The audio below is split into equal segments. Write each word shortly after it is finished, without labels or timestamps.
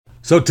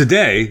So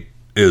today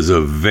is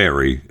a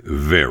very,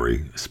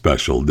 very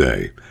special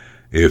day.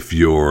 If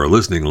you're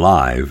listening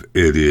live,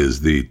 it is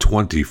the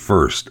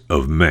 21st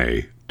of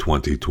May,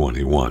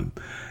 2021.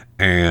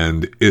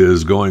 And it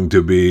is going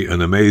to be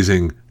an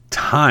amazing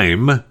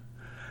time.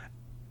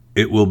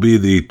 It will be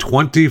the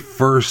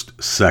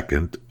 21st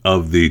second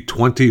of the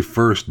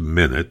 21st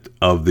minute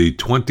of the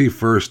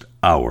 21st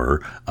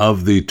hour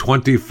of the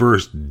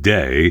 21st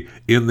day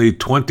in the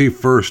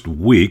 21st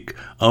week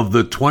of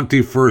the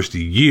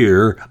 21st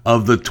year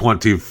of the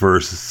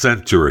 21st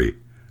century.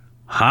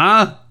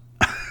 Huh?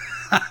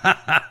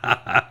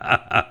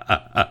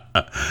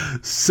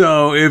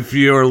 So if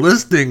you're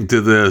listening to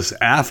this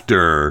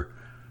after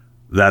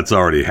that's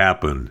already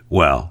happened,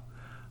 well,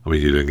 I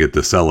mean, you didn't get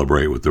to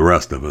celebrate with the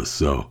rest of us,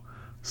 so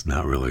it's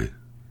not my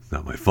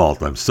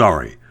fault. I'm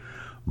sorry.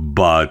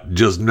 But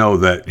just know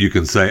that you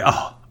can say,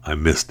 oh, I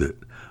missed it.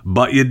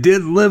 But you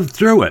did live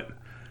through it.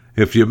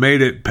 If you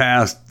made it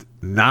past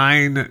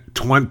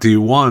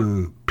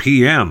 9:21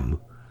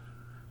 p.m.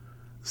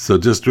 So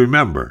just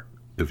remember,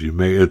 if you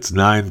made it's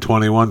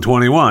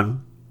 9:21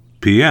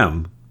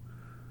 p.m.,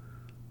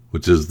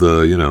 which is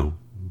the,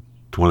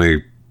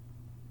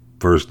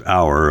 21st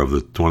hour of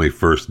the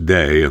 21st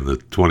day and the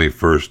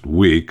 21st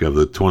week of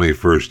the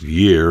 21st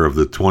year of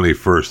the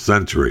 21st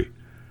century.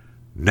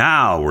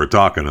 Now we're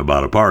talking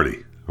about a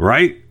party,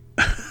 right?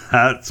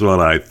 That's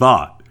what I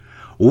thought.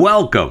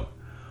 Welcome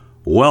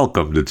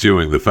to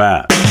Chewing the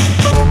Fat.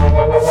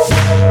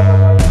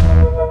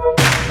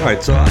 All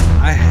right, so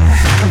I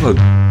have a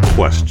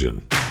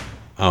question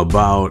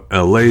about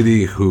a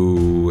lady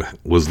who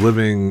was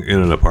living in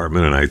an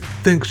apartment, and I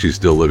think she's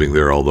still living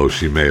there, although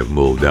she may have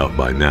moved out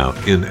by now,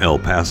 in El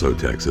Paso,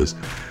 Texas,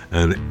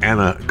 and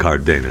Ana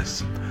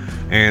Cardenas.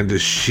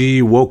 And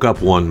she woke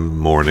up one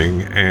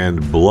morning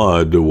and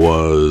blood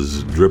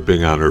was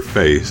dripping on her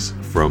face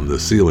from the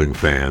ceiling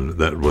fan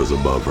that was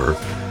above her,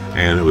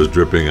 and it was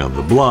dripping on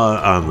the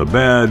blood on the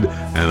bed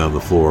and on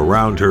the floor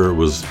around her. It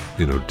was,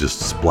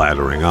 just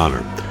splattering on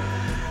her.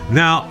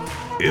 Now,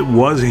 it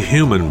was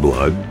human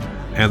blood,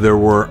 and there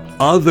were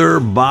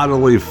other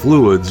bodily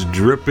fluids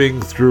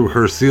dripping through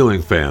her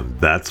ceiling fan.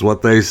 That's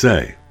what they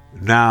say.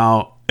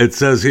 Now, it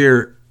says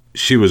here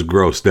she was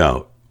grossed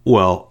out.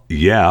 Well,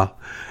 yeah,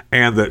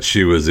 and that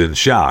she was in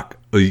shock.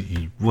 Well,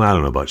 I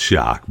don't know about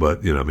shock,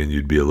 but,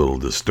 you'd be a little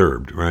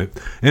disturbed, right?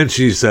 And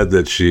she said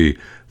that she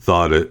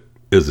thought it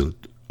isn't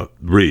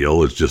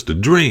real, it's just a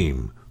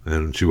dream,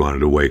 and she wanted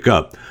to wake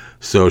up.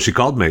 So she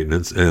called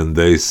maintenance, and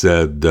they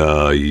said,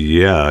 are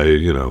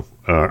you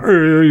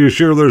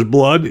sure there's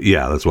blood?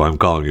 Yeah, that's what I'm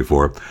calling you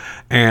for.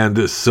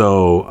 And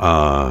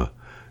so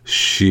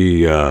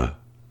she,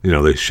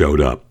 they showed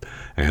up,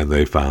 and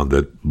they found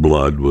that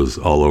blood was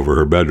all over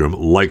her bedroom,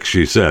 like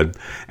she said.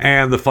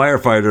 And the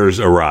firefighters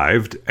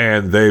arrived,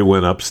 and they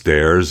went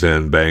upstairs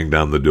and banged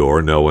on the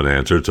door. No one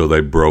answered, so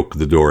they broke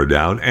the door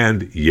down.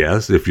 And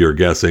yes, if you're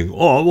guessing,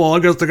 oh, well, I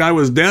guess the guy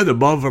was dead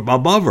above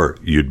her,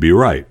 you'd be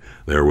right.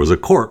 There was a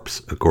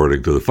corpse,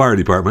 according to the fire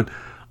department,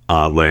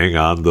 laying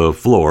on the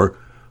floor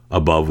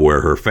above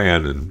where her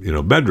fan and,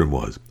 bedroom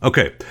was.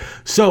 Okay,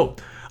 so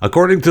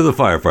according to the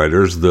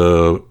firefighters,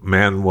 the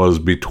man was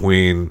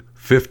between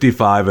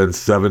 55 and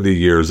 70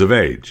 years of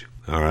age.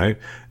 All right.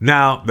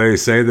 Now, they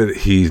say that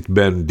he's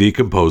been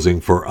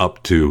decomposing for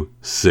up to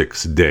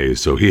 6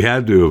 days. So he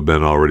had to have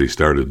been already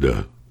started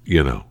to,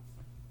 get a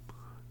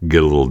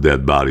little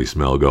dead body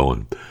smell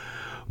going.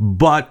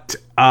 But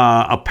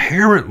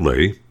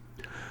apparently,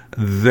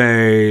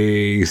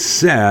 they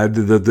said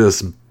that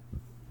this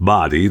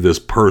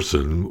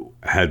person,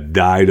 had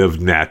died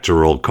of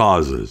natural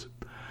causes.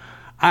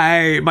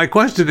 My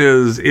question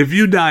is, if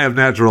you die of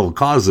natural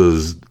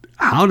causes,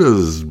 how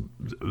does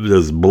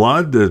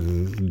blood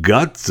and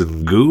guts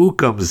and goo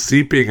come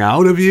seeping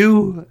out of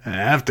you?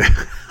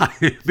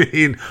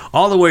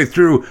 All the way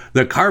through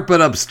the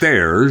carpet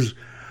upstairs,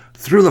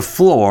 through the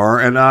floor,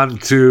 and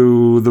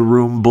onto the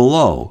room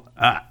below.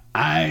 I'd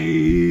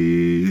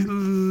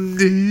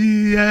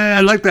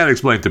like that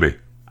explained to me.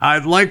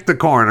 I'd like the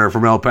coroner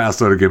from El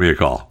Paso to give me a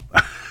call.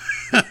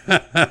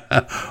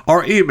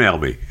 Or email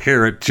me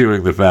here at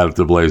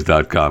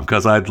chewingthefatattheblaze.com,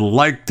 because I'd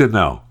like to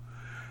know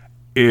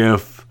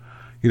if,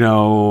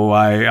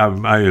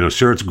 I'm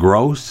sure it's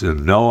gross,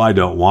 and no, I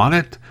don't want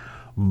it,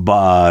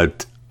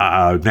 but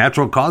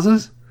natural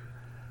causes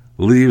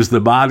leaves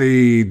the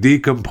body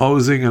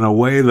decomposing in a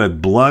way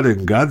that blood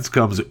and guts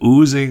comes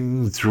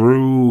oozing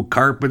through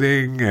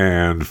carpeting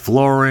and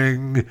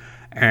flooring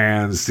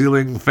and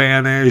ceiling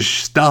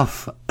fan-ish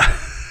stuff.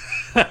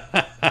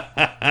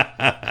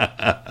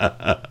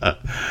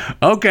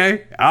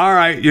 Okay, all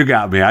right, you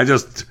got me. I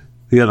just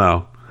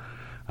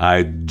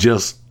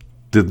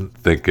didn't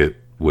think it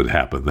would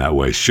happen that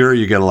way. Sure,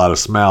 you get a lot of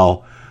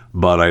smell,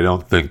 but I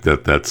don't think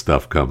that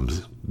stuff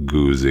comes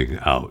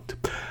goozing out.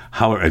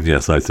 And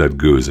yes, I said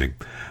goozing.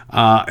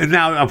 And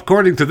now,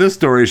 according to this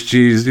story,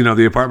 she's,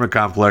 the apartment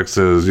complex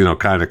is,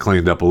 kind of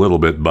cleaned up a little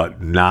bit,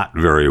 but not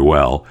very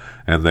well.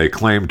 And they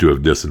claim to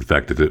have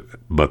disinfected it,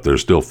 but there's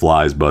still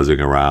flies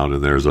buzzing around,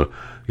 and there's a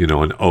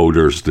an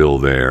odor still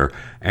there.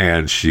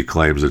 And she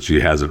claims that she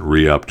hasn't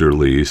re-upped her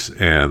lease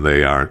and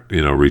they aren't,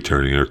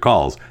 returning her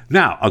calls.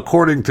 Now,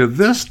 according to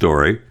this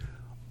story,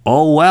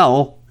 oh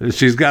well,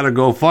 she's got a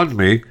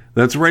GoFundMe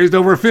that's raised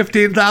over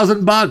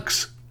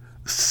 $15,000.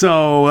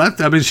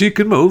 So, she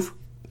can move.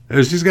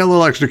 She's got a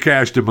little extra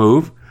cash to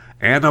move.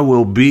 Anna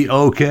will be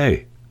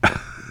okay.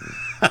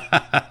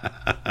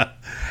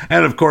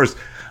 And of course,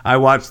 I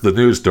watched the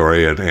news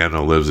story, and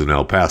Anna lives in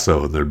El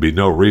Paso, and there'd be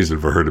no reason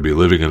for her to be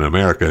living in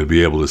America and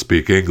be able to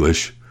speak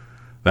English.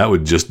 That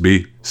would just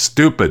be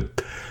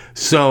stupid.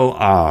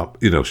 So,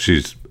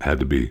 she's had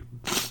to be,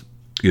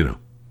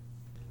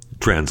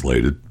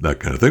 translated, that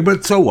kind of thing.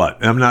 But so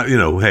what? I'm not,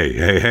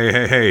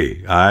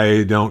 hey,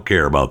 I don't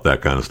care about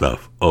that kind of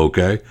stuff,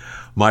 okay?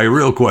 My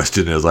real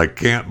question is, I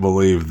can't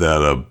believe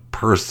that a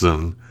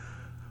person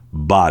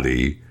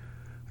body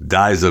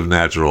dies of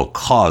natural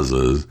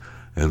causes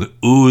and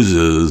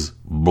oozes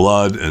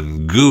blood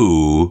and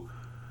goo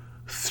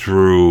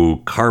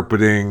through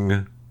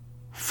carpeting,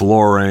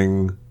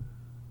 flooring,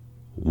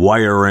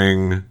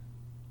 wiring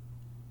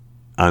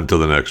onto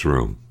the next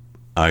room.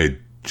 I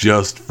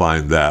just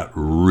find that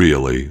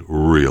really,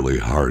 really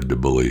hard to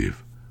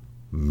believe.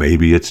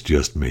 Maybe it's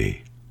just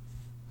me.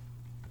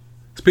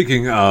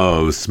 Speaking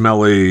of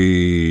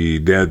smelly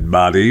dead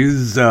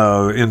bodies,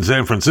 in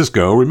San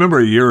Francisco, remember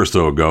a year or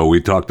so ago,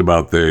 we talked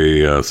about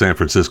the San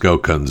Francisco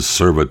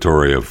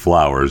Conservatory of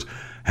Flowers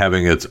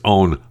having its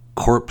own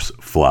corpse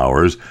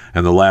flowers,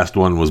 and the last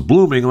one was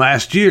blooming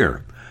last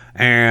year.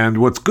 And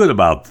what's good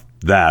about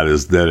that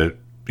is that it,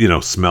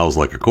 smells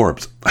like a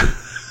corpse.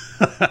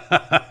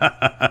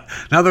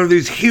 Now, there are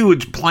these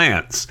huge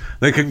plants.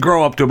 They can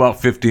grow up to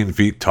about 15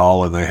 feet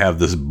tall, and they have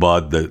this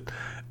bud that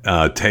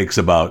takes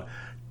about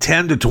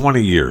 10 to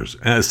 20 years,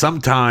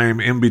 sometime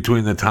in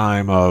between the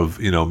time of,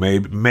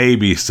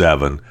 maybe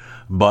 7,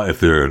 but if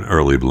they're an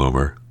early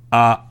bloomer.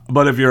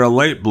 But if you're a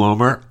late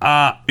bloomer,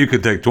 you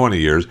could take 20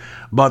 years.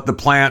 But the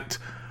plant,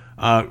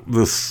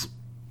 this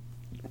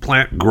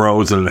plant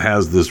grows and it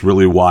has this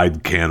really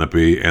wide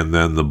canopy, and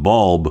then the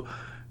bulb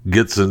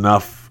gets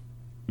enough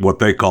what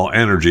they call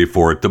energy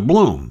for it to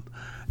bloom.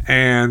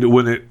 And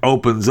when it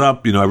opens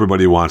up,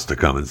 everybody wants to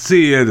come and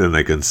see it, and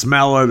they can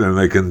smell it, and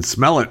they can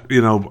smell it,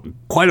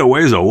 quite a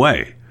ways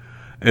away.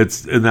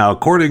 Now,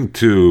 according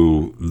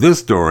to this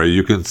story,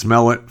 you can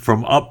smell it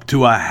from up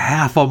to a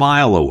half a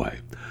mile away.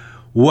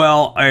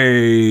 Well,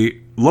 a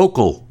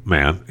local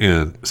man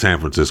in San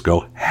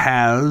Francisco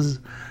has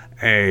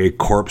a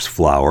corpse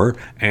flower,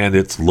 and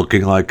it's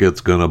looking like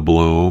it's going to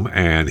bloom,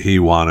 and he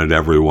wanted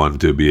everyone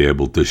to be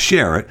able to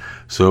share it.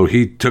 So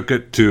he took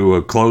it to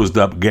a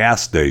closed-up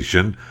gas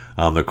station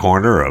on the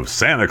corner of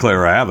Santa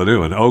Clara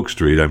Avenue and Oak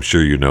Street. I'm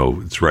sure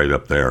it's right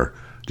up there.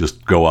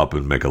 Just go up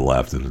and make a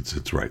left, and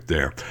it's right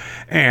there.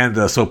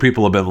 And so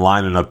people have been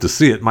lining up to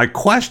see it. My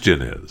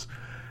question is,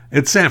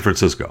 it's San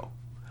Francisco.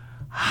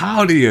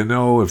 How do you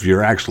know if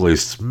you're actually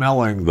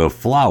smelling the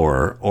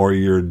flower or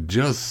you're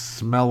just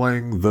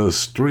smelling the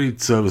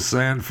streets of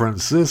San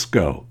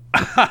Francisco?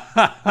 How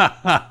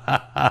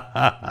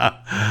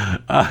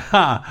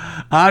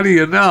do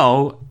you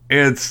know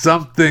it's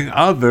something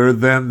other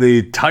than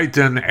the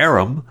Titan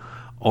arum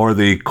or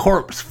the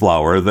corpse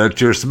flower that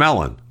you're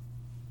smelling?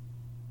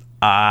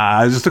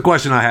 Just a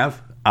question I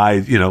have.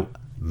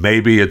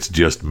 Maybe it's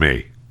just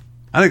me.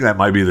 I think that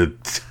might be the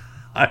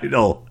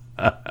title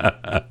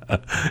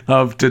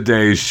of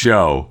today's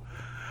show.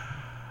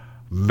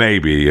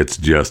 Maybe it's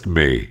just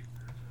me.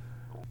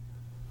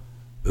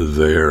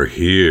 They're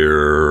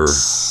here.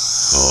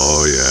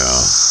 Oh,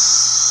 yeah.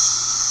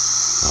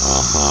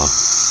 Uh-huh.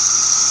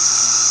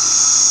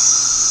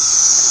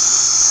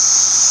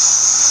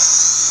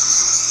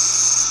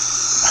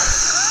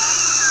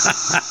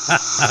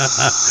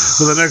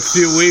 For the next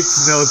few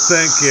weeks, no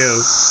thank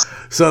you.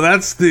 So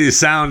that's the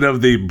sound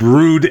of the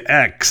Brood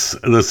X,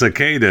 the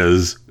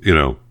cicadas,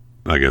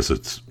 I guess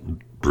it's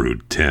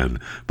Brood 10,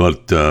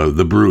 but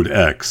the Brood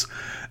X,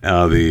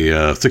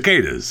 the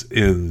cicadas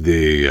in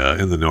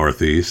the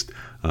Northeast,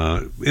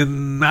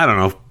 in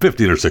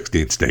 15 or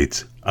 16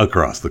 states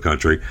across the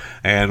country.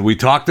 And we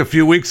talked a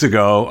few weeks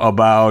ago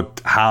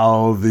about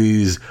how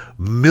these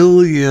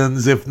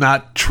millions, if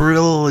not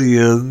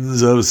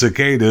trillions, of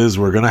cicadas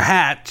were going to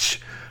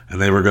hatch,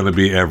 and they were going to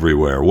be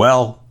everywhere.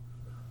 Well,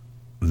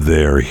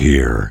 they're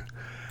here.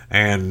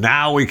 And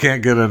now we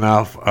can't get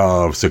enough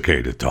of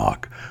cicada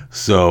talk.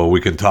 So we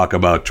can talk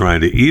about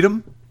trying to eat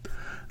them.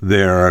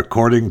 They're,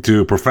 according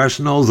to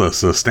professionals, a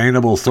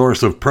sustainable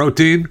source of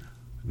protein.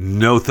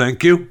 No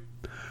thank you.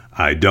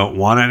 I don't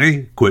want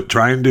any. Quit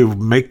trying to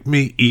make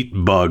me eat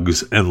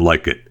bugs and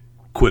like it.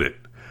 Quit it.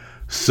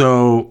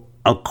 So,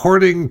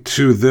 according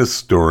to this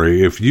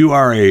story, if you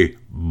are a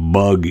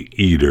bug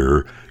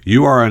eater,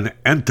 you are an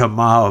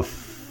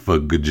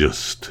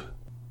entomophagist.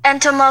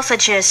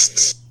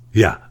 Entomophagists.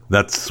 Yeah,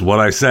 that's what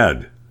I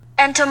said.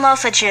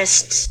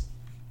 Entomophagists.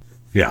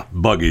 Yeah,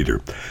 bug eater.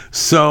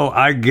 So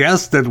I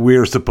guess that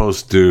we're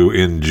supposed to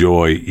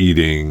enjoy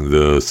eating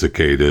the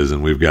cicadas,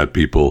 and we've got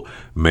people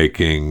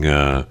making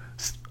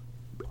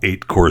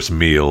 8-course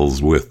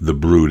meals with the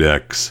Brood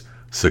X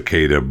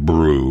cicada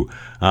brew.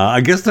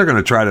 I guess they're going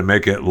to try to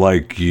make it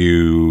like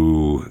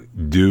you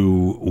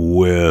do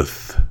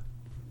with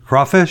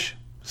crawfish.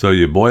 So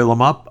you boil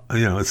them up.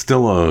 It's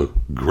still a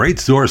great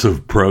source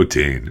of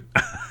protein.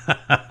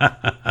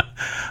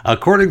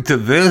 According to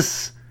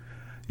this,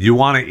 you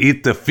want to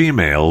eat the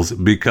females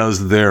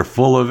because they're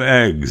full of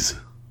eggs.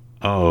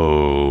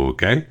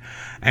 Okay.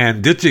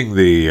 And ditching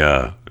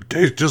the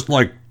tastes just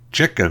like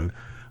chicken,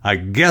 I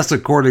guess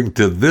according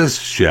to this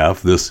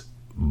chef, this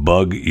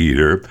bug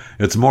eater,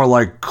 it's more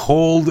like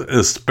cold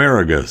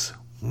asparagus.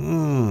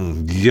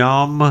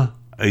 Yum,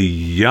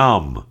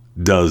 yum.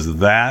 Does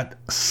that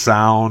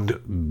sound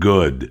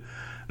good?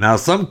 Now,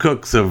 some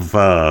cooks have,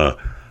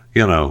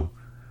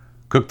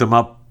 cooked them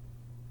up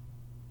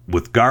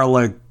with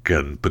garlic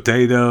and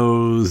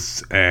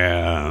potatoes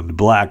and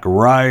black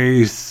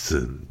rice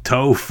and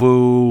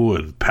tofu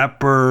and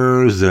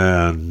peppers,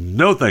 and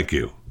no thank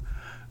you.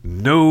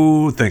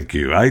 No thank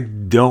you. I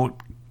don't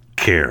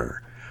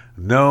care.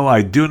 No,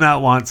 I do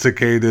not want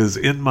cicadas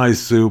in my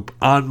soup,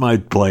 on my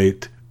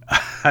plate.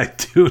 I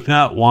do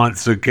not want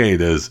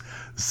cicadas.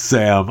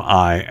 Sam,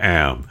 I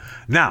am.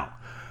 Now,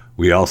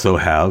 we also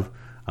have,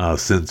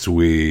 since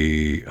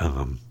we,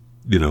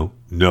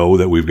 know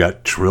that we've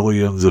got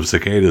trillions of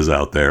cicadas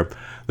out there,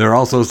 they're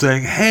also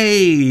saying,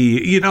 hey,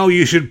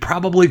 you should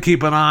probably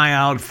keep an eye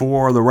out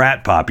for the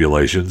rat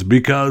populations,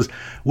 because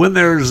when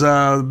there's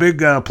a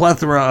big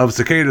plethora of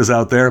cicadas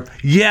out there,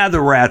 yeah,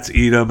 the rats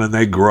eat them and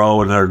they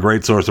grow and they're a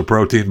great source of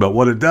protein. But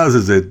what it does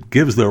is it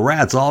gives the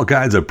rats all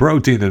kinds of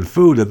protein and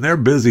food, and they're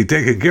busy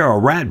taking care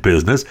of rat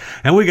business,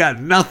 and we got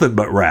nothing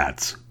but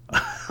rats.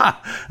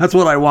 That's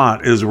what I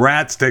want, is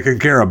rats taking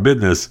care of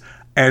business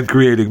and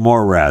creating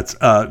more rats.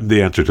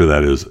 The answer to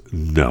that is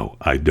no,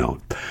 I don't.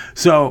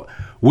 So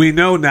we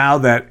know now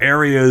that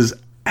areas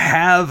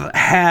have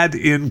had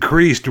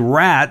increased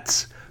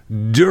rats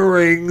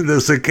during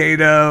the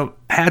cicada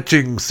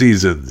hatching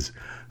seasons.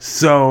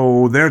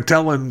 So they're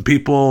telling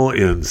people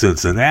in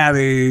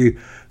Cincinnati,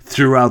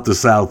 throughout the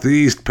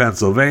Southeast,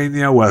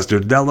 Pennsylvania,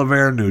 Western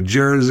Delaware, New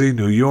Jersey,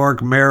 New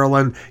York,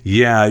 Maryland,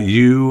 yeah,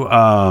 you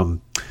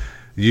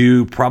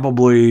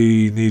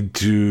probably need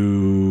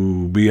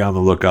to be on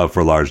the lookout for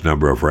a large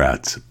number of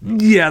rats.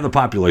 Yeah, the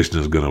population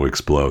is going to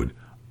explode.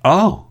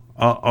 Oh,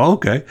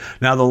 okay.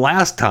 Now, the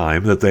last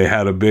time that they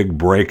had a big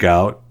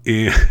breakout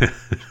in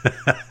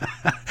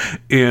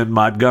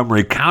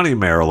Montgomery County,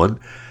 Maryland,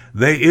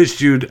 they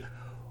issued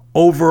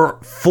over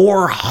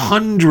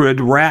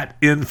 400 rat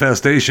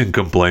infestation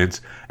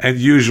complaints, and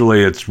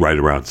usually it's right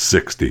around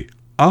 60.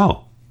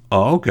 Oh,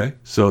 okay.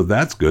 So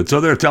that's good. So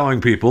they're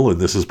telling people, and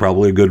this is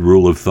probably a good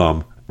rule of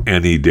thumb,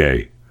 any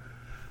day,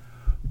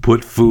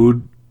 put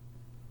food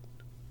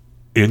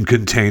in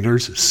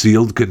containers,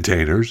 sealed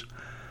containers.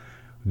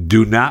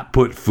 Do not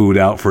put food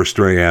out for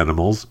stray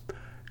animals.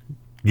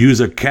 Use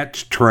a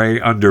catch tray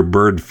under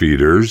bird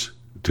feeders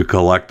to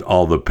collect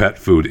all the pet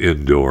food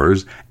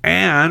indoors,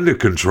 and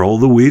control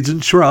the weeds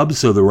and shrubs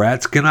so the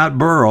rats cannot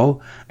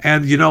burrow.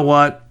 And you know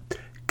what?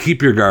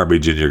 Keep your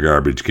garbage in your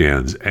garbage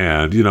cans,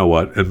 and you know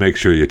what? And make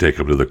sure you take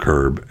them to the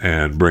curb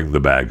and bring the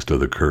bags to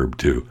the curb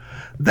too.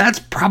 That's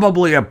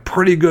probably a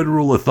pretty good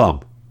rule of thumb,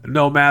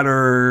 no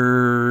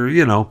matter,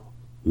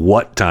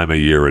 what time of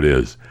year it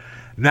is.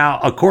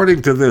 Now,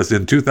 according to this,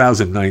 in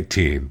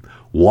 2019,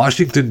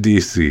 Washington,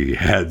 D.C.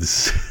 had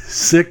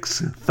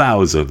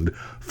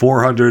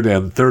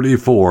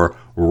 6,434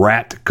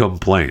 rat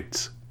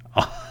complaints.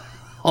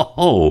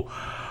 Oh,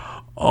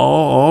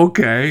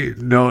 okay.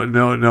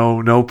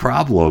 No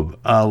problem.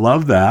 I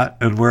love that,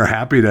 and we're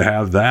happy to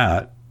have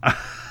that.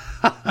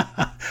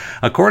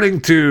 According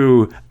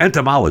to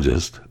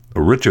entomologist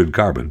Richard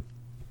Carbon,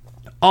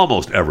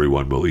 almost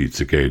everyone will eat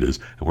cicadas,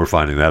 and we're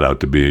finding that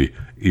out to be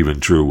even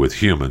true with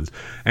humans.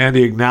 And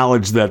he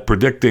acknowledged that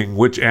predicting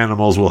which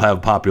animals will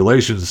have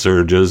population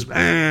surges,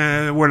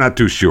 we're not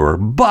too sure.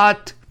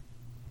 But,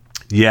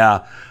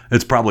 yeah,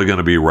 it's probably going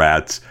to be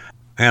rats.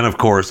 And, of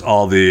course,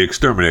 all the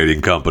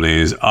exterminating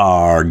companies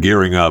are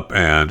gearing up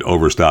and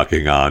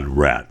overstocking on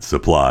rat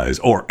supplies,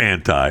 or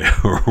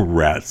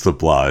anti-rat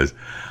supplies.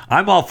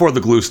 I'm all for the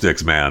glue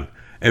sticks, man.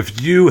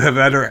 If you have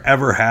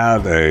ever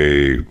had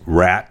a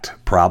rat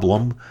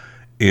problem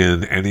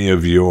in any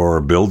of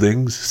your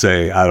buildings,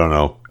 say, I don't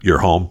know, your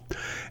home,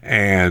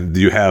 and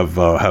you have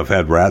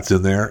had rats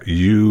in there,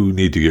 you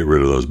need to get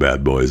rid of those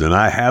bad boys. And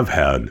I have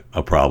had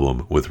a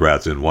problem with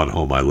rats in one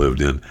home I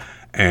lived in,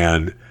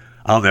 and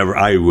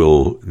I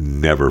will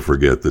never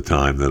forget the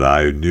time that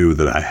I knew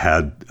that I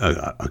had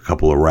a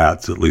couple of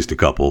rats, at least a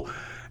couple,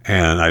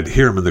 and I'd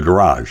hear them in the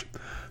garage.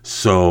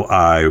 So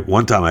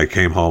one time I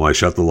came home, I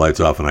shut the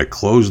lights off, and I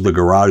closed the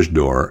garage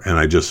door, and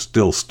I just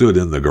still stood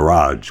in the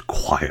garage,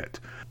 quiet.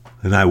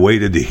 And I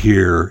waited to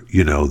hear,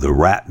 the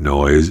rat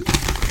noise.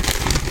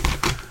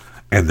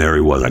 And there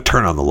he was. I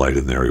turn on the light,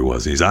 and there he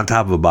was. He's on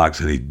top of a box,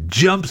 and he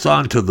jumps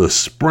onto the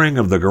spring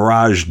of the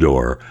garage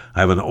door. I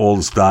have an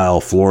old-style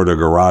Florida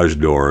garage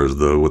door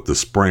with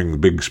the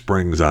big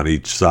springs on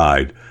each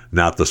side.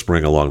 Not the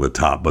spring along the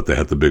top, but they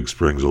had the big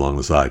springs along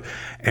the side.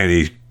 And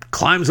he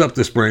climbs up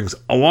the springs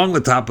along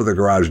the top of the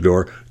garage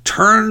door,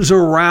 turns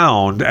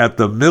around at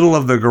the middle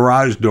of the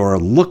garage door,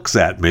 looks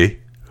at me,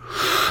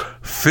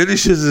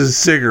 finishes his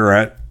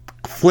cigarette,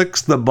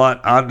 flicks the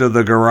butt onto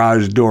the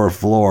garage door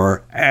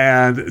floor,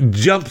 and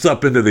jumps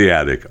up into the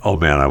attic. Oh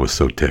man, I was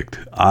so ticked.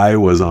 I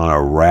was on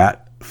a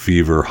rat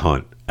fever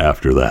hunt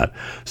after that.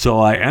 So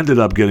I ended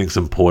up getting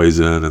some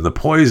poison, and the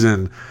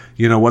poison,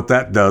 you know, what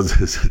that does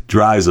is it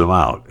dries them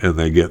out and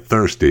they get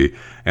thirsty,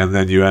 and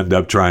then you end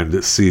up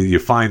you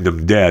find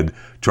them dead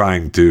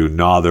trying to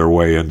gnaw their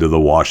way into the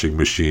washing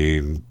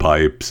machine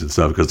pipes and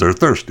stuff because they're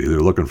thirsty. They're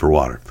looking for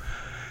water.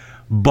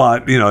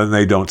 But, you know, and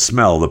they don't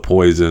smell. The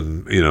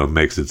poison, you know,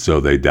 makes it so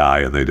they die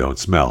and they don't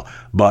smell.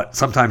 But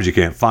sometimes you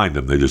can't find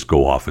them. They just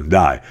go off and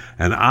die.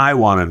 And I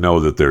want to know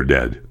that they're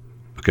dead.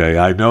 Okay,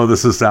 I know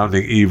this is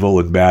sounding evil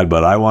and bad,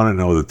 but I want to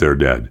know that they're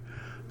dead.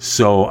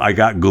 So I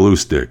got glue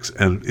sticks.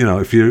 And, you know,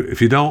 if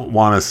you don't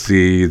want to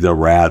see the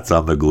rats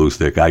on the glue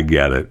stick, I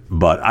get it.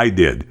 But I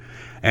did.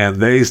 And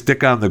they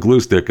stick on the glue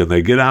stick and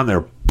they get on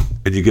there,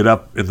 and you get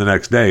up in the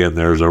next day and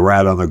there's a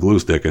rat on the glue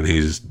stick and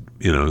he's,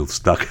 you know,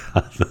 stuck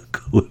on the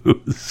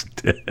glue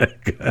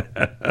stick.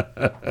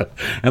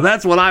 And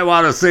that's what I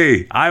want to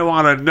see. I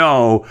want to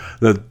know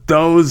that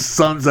those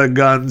sons of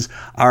guns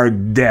are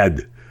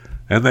dead.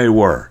 And they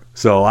were.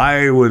 So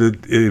I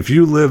would, if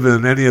you live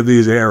in any of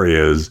these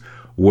areas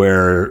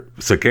where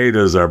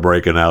cicadas are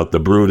breaking out, the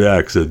Brood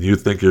X, and you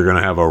think you're going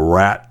to have a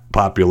rat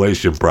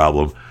population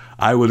problem,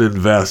 I would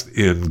invest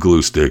in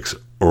glue sticks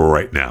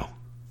right now.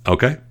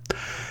 Okay?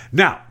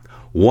 Now,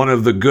 one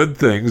of the good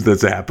things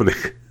that's happening,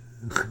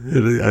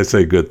 I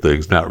say good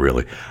things, not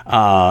really.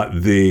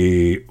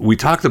 We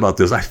talked about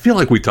this. I feel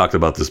like we talked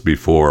about this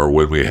before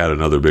when we had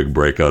another big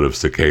breakout of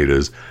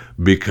cicadas,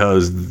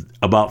 because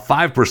about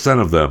 5%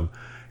 of them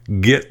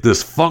get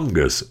this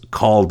fungus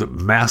called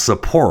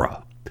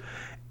Massapora.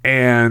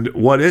 And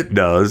what it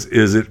does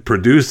is it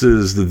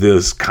produces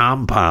this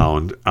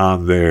compound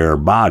on their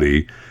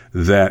body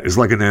that is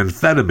like an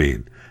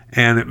amphetamine,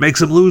 and it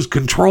makes them lose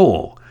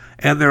control.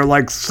 And they're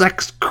like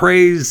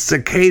sex-crazed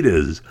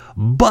cicadas,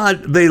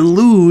 but they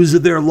lose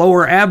their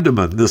lower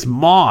abdomen. This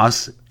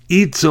moss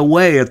eats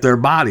away at their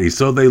body,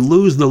 so they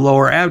lose the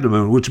lower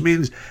abdomen, which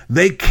means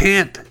they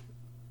can't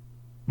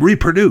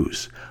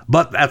reproduce.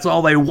 But that's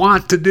all they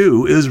want to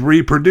do is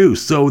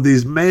reproduce. So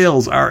these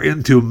males are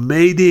into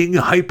mating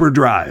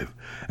hyperdrive,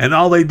 and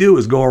all they do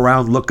is go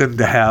around looking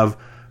to have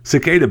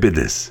cicada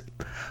business.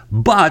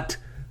 But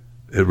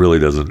it really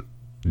doesn't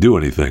do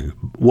anything.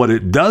 What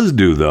it does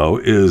do, though,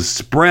 is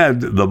spread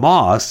the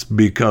moss,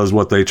 because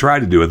what they try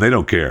to do, and they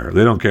don't care.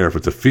 They don't care if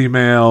it's a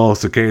female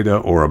cicada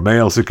or a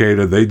male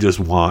cicada. They just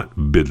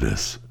want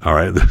business. All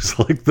right? There's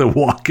like the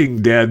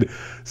Walking Dead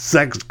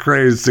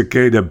sex-crazed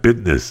cicada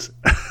business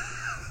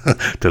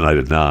tonight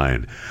at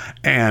 9.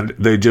 And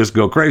they just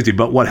go crazy.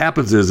 But what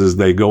happens is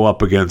they go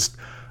up against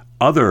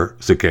other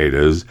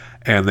cicadas,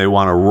 and they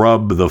want to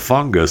rub the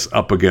fungus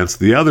up against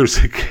the other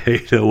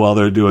cicada while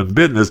they're doing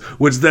business,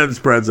 which then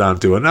spreads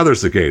onto another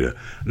cicada.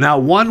 Now,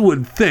 one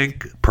would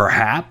think,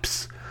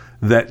 perhaps,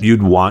 that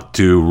you'd want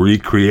to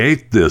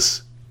recreate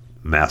this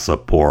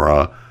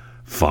Massapora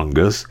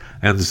fungus,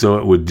 and so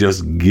it would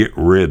just get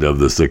rid of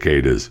the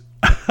cicadas.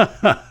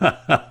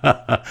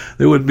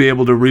 They wouldn't be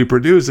able to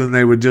reproduce, and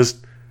they would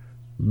just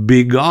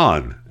be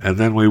gone, and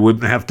then we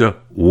wouldn't have to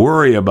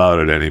worry about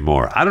it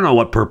anymore. I don't know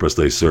what purpose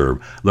they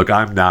serve. Look,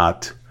 I'm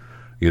not,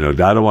 I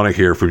don't want to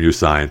hear from you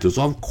scientists.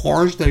 Of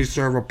course they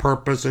serve a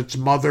purpose. It's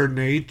Mother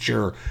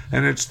Nature,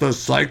 and it's the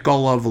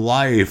cycle of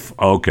life.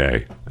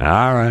 Okay,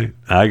 all right,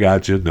 I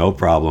got you. No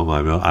problem.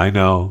 I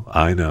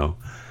know.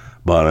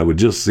 But it would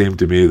just seem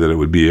to me that it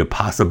would be a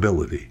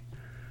possibility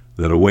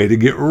that a way to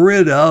get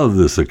rid of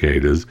the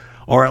cicadas,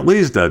 or at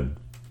least a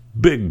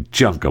big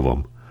chunk of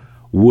them,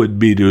 would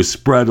be to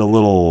spread a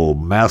little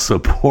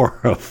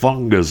Massapora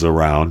fungus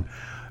around,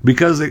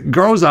 because it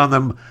grows on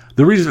them.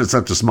 The reason it's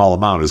such a small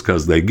amount is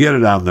because they get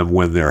it on them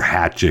when they're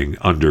hatching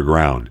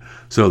underground.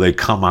 So they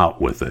come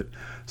out with it.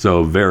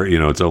 So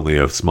it's only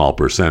a small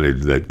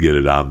percentage that get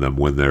it on them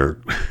when they're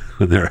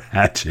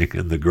hatching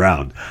in the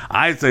ground.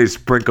 I say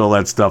sprinkle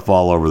that stuff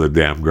all over the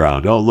damn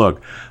ground. Oh,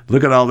 look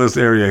at all this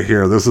area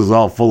here. This is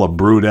all full of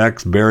Brood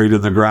X buried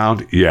in the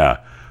ground. Yeah.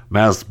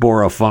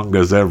 Massapora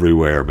fungus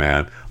everywhere,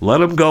 man. Let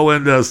them go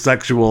into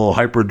sexual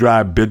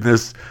hyperdrive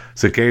business.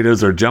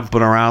 Cicadas are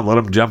jumping around. Let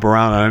them jump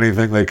around on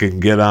anything they can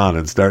get on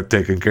and start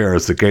taking care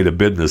of cicada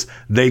business.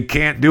 They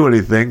can't do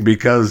anything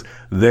because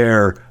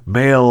their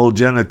male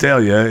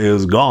genitalia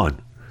is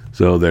gone.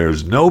 So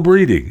there's no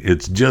breeding.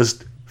 It's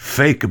just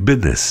fake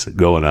business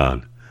going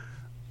on.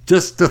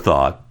 Just a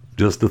thought.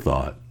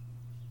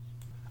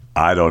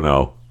 I don't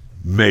know.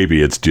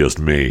 Maybe it's just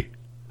me.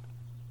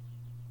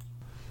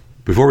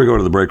 Before we go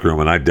to the break room,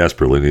 and I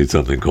desperately need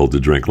something cold to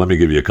drink, let me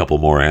give you a couple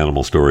more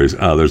animal stories.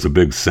 There's a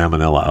big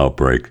salmonella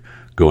outbreak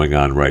going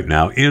on right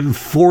now in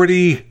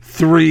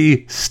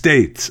 43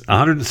 states.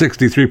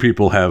 163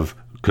 people have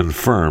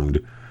confirmed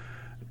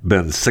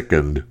been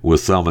sickened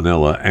with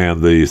salmonella,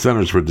 and the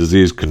Centers for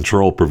Disease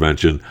Control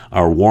Prevention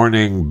are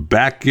warning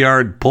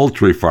backyard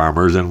poultry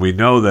farmers, and we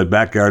know that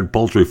backyard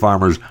poultry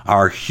farmers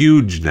are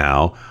huge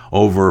now.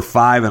 Over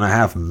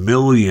 5.5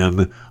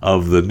 million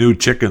of the new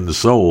chickens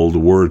sold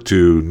were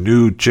to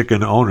new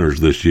chicken owners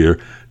this year.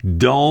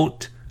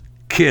 Don't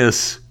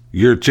kiss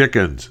your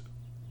chickens.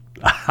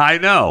 I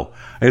know,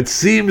 it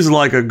seems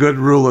like a good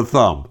rule of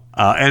thumb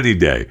any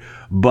day,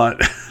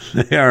 but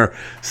they are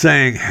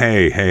saying,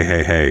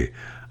 hey,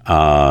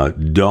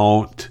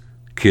 don't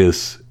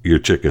kiss your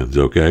chickens,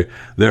 okay?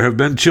 There have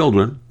been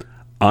children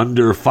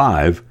under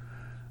 5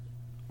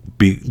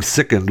 be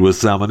sickened with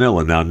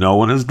salmonella. Now, no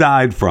one has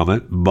died from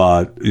it,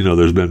 but,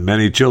 there's been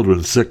many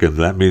children sickened.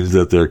 That means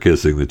that they're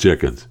kissing the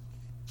chickens.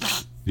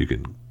 You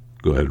can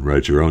go ahead and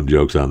write your own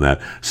jokes on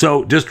that.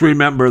 So just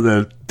remember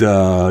that,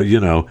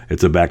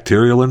 it's a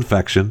bacterial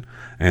infection,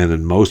 and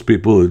in most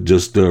people, it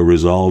just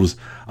resolves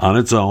on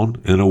its own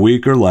in a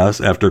week or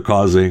less after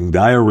causing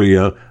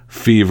diarrhea,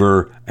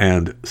 fever,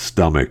 and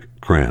stomach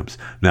cramps.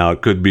 Now,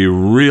 it could be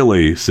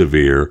really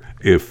severe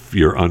if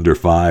you're under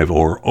 5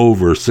 or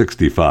over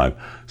 65.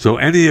 So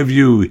any of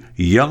you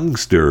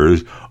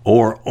youngsters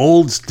or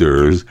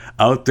oldsters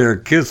out there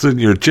kissing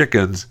your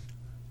chickens,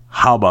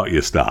 how about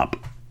you stop?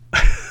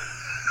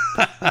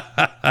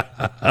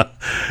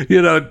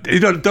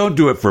 Don't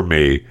do it for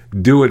me.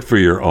 Do it for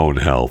your own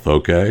health,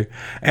 okay?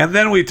 And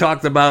then we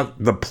talked about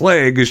the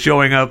plague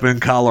showing up in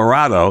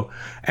Colorado,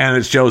 and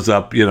it shows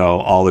up,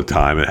 all the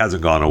time. It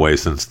hasn't gone away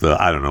since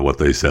I don't know what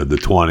they said, the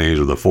 20s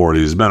or the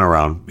 40s. It's been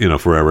around,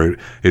 forever.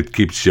 It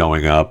keeps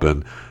showing up,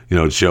 and,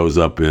 it shows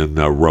up in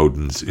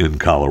rodents in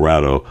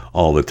Colorado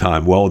all the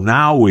time. Well,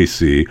 now we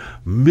see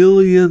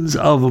millions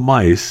of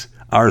mice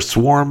are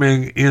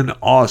swarming in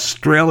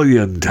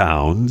Australian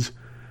towns,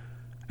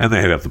 and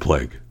they have the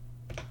plague.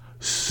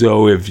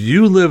 So if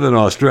you live in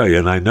Australia,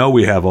 and I know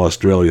we have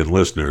Australian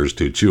listeners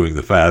to Chewing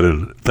the Fat,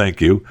 and thank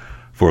you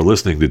for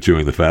listening to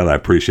Chewing the Fat. I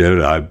appreciate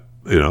it. I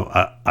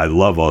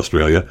love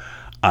Australia.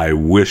 I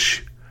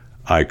wish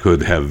I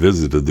could have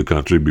visited the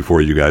country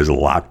before you guys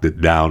locked it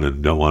down,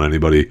 and don't want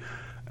anybody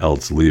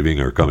else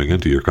leaving or coming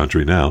into your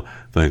country now,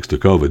 thanks to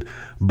COVID.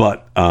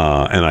 But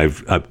and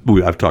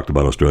I've talked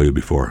about Australia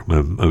before.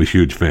 I'm a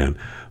huge fan.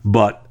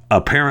 But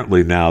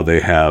apparently now they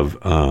have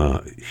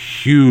a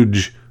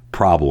huge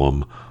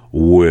problem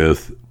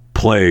with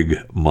plague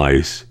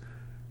mice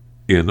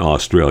in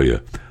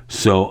Australia.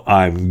 So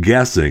I'm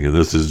guessing, and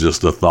this is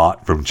just a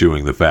thought from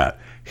Chewing the Fat,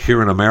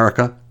 here in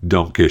America,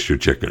 don't kiss your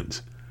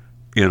chickens.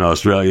 In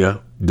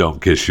Australia,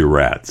 don't kiss your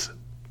rats.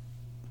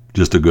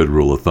 Just a good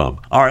rule of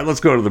thumb. All right, let's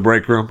go to the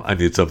break room. I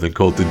need something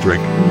cold to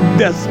drink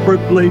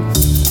desperately.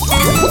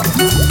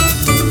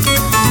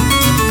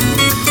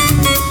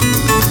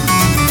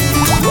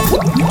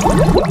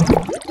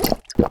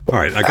 All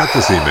right, I got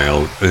this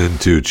email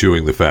into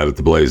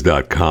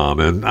chewingthefat@theblaze.com,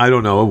 and I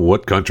don't know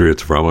what country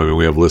it's from. I mean,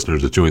 we have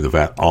listeners of Chewing the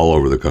Fat all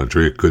over the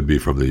country. It could be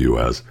from the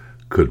U.S.,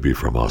 could be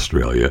from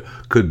Australia,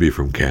 could be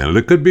from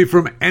Canada, could be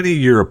from any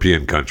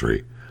European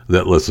country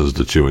that listens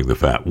to Chewing the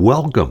Fat.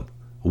 Welcome.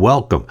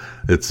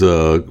 It's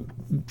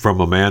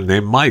from a man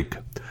named Mike,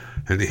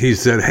 and he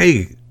said,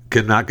 hey,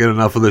 cannot get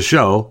enough of the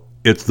show.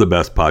 It's the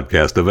best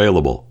podcast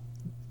available.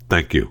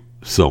 Thank you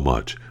so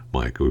much,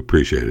 Mike. We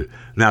appreciate it.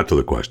 Now to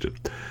the question.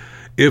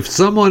 If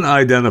someone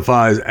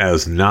identifies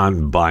as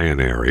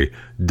non-binary,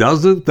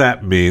 doesn't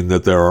that mean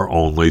that there are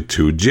only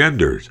 2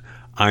 genders?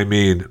 I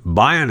mean,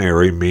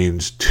 binary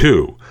means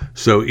 2.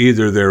 So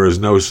either there is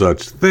no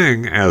such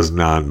thing as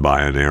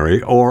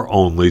non-binary or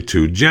only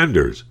 2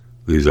 genders.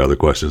 These are the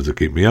questions that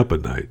keep me up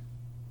at night.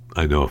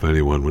 I know if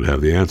anyone would have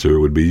the answer, it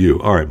would be you.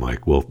 All right,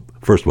 Mike. Well,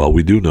 first of all,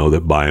 we do know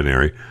that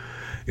binary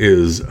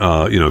is,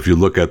 if you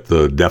look at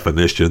the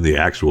definition, the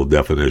actual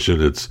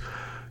definition, it's,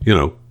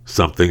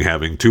 something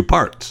having 2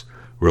 parts,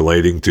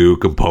 relating to,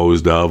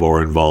 composed of,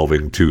 or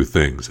involving 2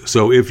 things.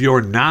 So if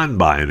you're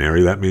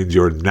non-binary, that means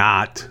you're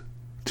not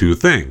 2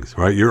 things,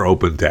 right? You're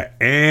open to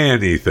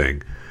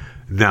anything.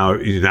 Now,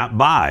 you're not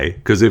bi,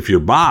 because if you're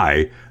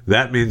bi,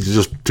 that means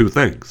just 2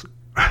 things.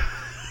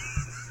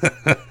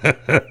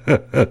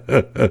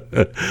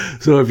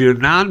 So if you're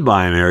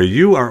non-binary,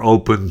 you are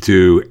open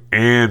to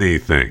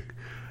anything.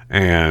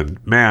 And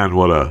man,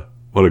 what a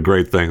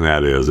great thing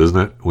that is, isn't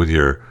it? When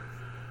you're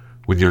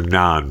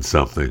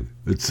non-something,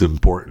 it's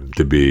important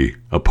to be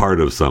a part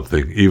of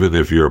something, even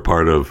if you're a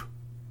part of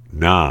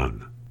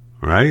non,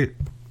 right?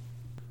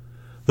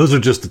 Those are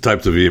just the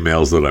types of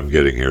emails that I'm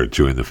getting here at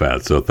Chewing the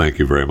Fat, so thank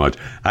you very much.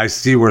 I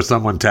see where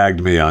someone tagged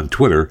me on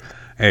Twitter,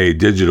 a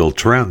Digital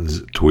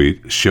Trends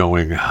tweet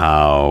showing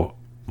how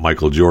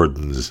Michael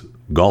Jordan's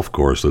golf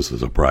course, this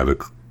is a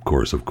private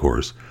course, of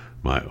course,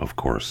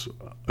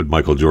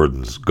 Michael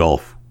Jordan's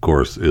golf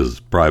course is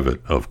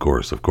private, of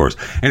course.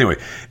 Anyway,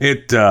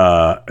 it's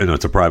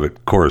a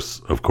private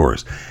course, of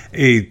course.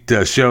 It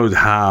showed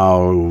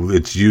how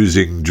it's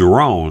using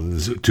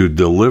drones to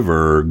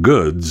deliver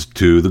goods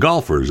to the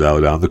golfers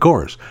out on the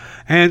course.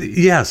 And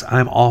yes,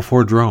 I'm all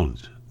for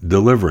drones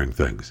delivering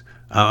things.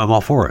 I'm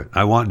all for it.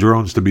 I want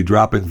drones to be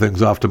dropping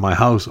things off to my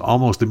house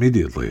almost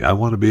immediately. I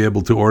want to be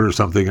able to order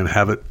something and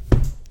have it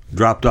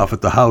dropped off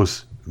at the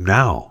house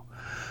now.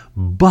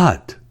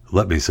 But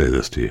let me say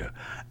this to you.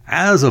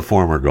 As a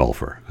former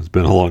golfer, it's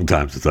been a long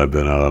time since I've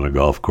been out on a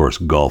golf course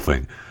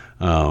golfing,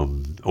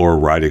 or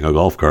riding a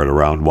golf cart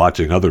around,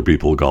 watching other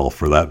people golf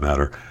for that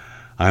matter.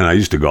 And I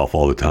used to golf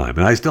all the time.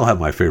 And I still have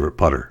my favorite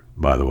putter,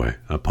 by the way,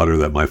 a putter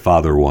that my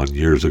father won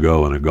years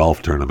ago in a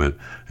golf tournament.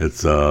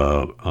 It's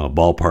a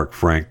Ballpark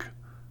Frank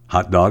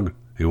hot dog.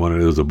 He won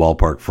it. It was a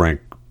Ballpark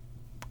Frank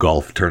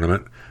golf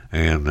tournament.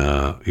 And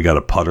he got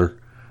a putter.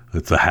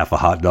 It's a half a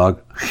hot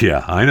dog.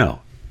 Yeah, I know.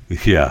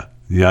 Yeah,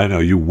 I know.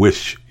 You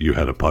wish you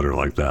had a putter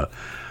like that.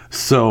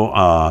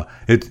 So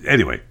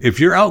anyway, if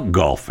you're out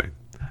golfing,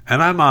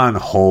 and I'm on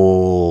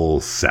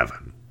hole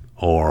 7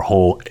 or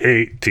hole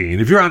 18.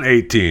 If you're on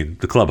 18,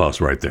 the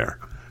clubhouse right there,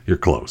 you're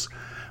close.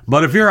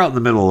 But if you're out in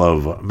the middle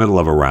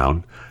of a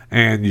round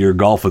and you're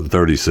golfing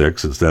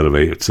 36 instead of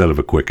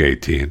a quick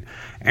 18,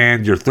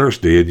 and you're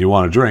thirsty and you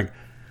want a drink,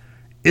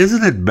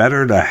 isn't it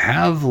better to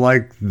have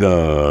like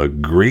the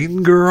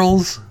green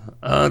girls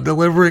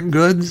delivering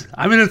goods?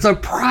 I mean, it's a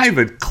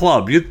private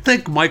club. You'd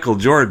think Michael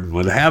Jordan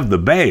would have the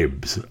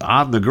babes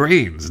on the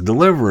greens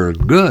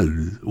delivering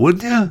goods,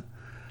 wouldn't you?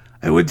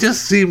 It would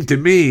just seem to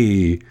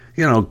me,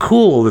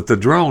 cool that the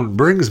drone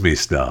brings me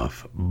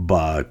stuff,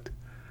 but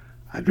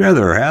I'd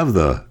rather have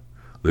the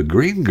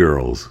green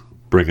girls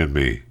bringing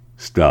me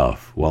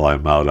stuff while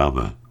I'm out on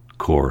the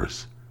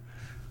course.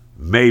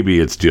 Maybe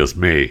it's just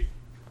me.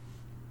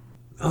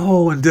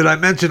 Oh, and did I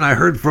mention I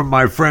heard from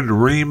my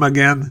friend Reem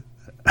again?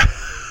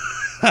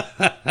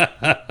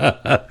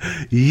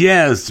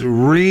 Yes,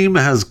 Reem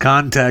has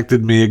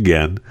contacted me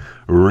again.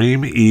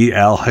 Reem E.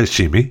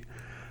 Al-Hashimi,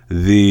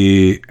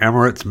 the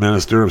Emirates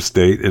Minister of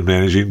State and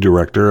Managing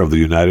Director of the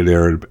United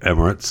Arab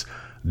Emirates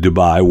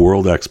Dubai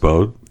World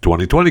Expo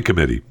 2020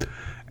 Committee.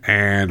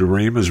 And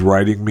Reem is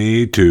writing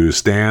me to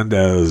stand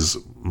as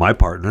my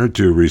partner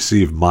to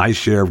receive my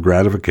share of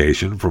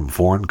gratification from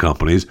foreign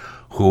companies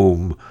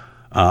whom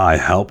I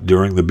helped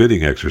during the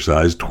bidding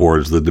exercise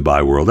towards the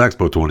Dubai World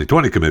Expo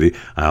 2020 Committee.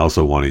 I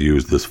also want to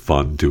use this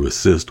fund to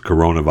assist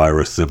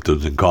coronavirus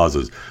symptoms and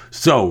causes.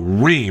 So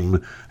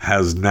Reem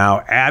has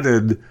now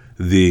added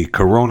the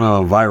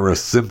coronavirus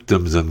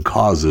symptoms and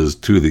causes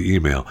to the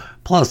email.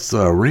 Plus,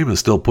 Reem is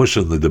still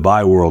pushing the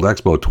Dubai World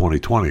Expo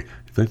 2020. You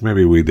think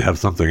maybe we'd have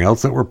something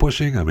else that we're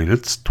pushing? I mean,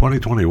 it's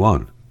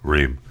 2021,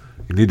 Reem.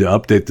 You need to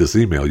update this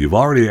email. You've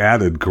already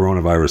added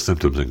coronavirus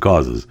symptoms and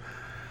causes.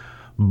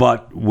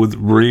 But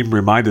Reem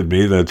reminded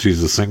me that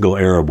she's a single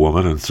Arab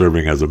woman and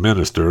serving as a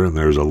minister, and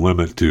there's a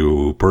limit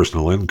to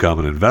personal income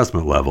and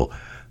investment level.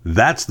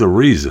 That's the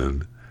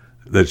reason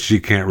that she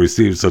can't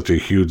receive such a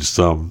huge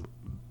sum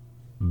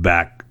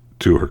back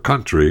to her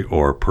country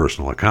or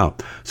personal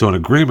account. So an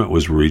agreement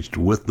was reached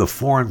with the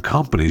foreign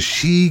companies.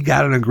 She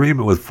got an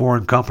agreement with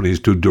foreign companies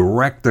to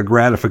direct the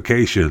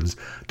gratifications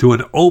to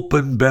an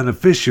open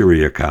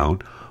beneficiary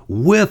account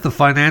with a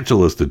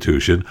financial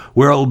institution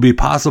where it will be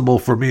possible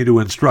for me to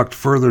instruct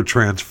further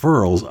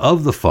transfers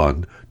of the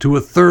fund to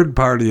a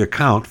third-party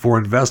account for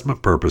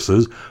investment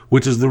purposes,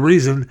 which is the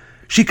reason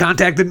she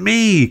contacted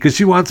me, because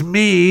she wants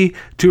me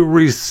to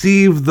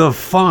receive the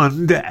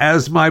fund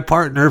as my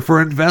partner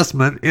for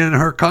investment in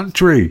her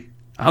country.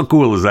 How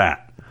cool is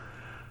that?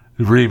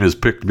 Reem has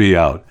picked me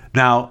out.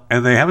 Now,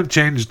 and they haven't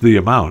changed the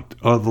amount.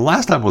 The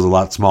last time was a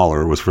lot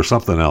smaller. It was for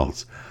something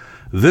else.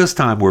 This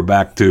time we're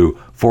back to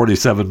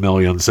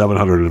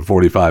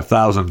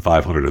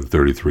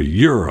 47,745,533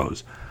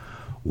 euros,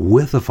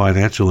 with a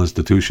financial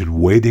institution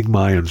waiting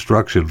my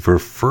instruction for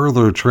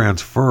further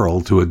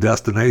transferal to a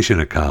destination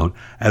account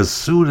as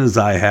soon as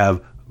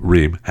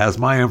Reem has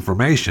my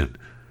information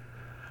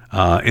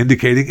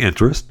indicating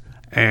interest,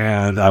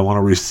 and I want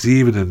to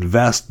receive and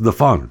invest the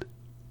fund.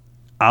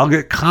 I'll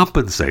get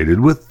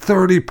compensated with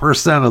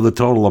 30% of the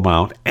total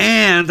amount,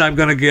 and I'm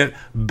going to get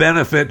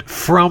benefit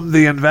from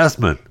the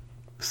investment.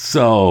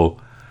 So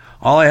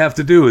all I have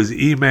to do is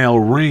email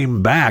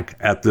Reem back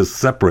at this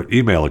separate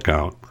email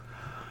account,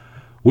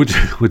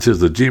 which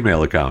is a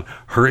Gmail account.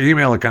 Her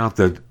email account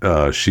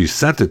that she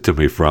sent it to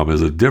me from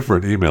is a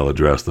different email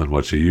address than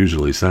what she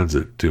usually sends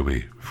it to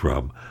me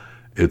from.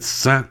 It's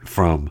sent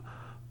from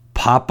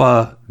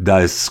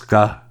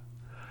papadaiska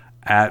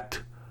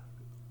at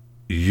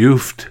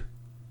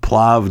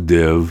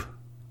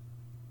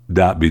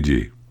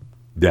yuft-plavdiv.bg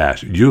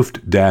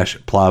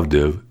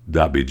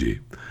yuft-plavdiv.bg.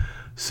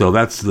 So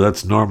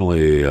that's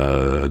normally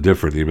a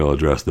different email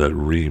address that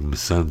Reem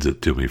sends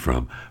it to me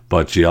from.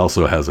 But she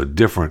also has a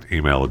different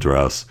email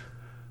address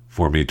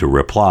for me to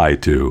reply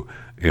to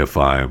if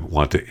I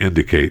want to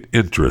indicate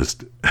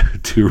interest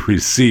to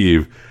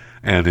receive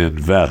and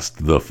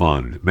invest the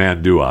fund.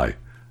 Man, do I.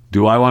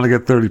 Do I want to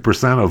get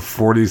 30% of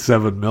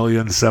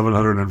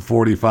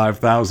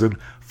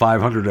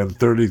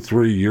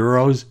 47,745,533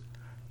 euros?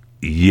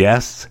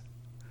 Yes.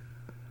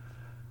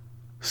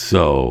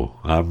 So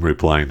I'm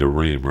replying to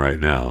Reem right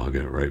now. I'll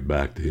get right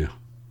back to you.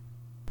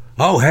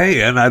 Oh,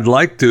 hey, and I'd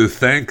like to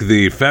thank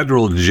the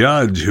federal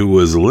judge who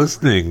was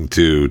listening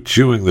to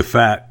Chewing the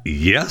Fat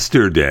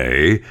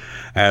yesterday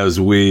as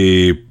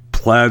we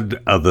pled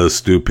the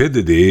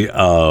stupidity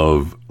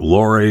of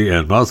Lori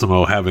and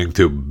Massimo having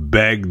to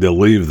beg to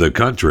leave the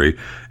country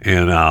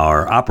in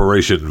our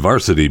Operation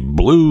Varsity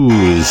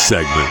Blues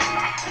segment.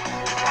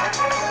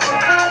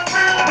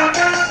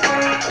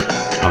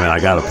 I mean,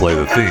 I gotta play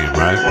the theme,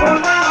 right?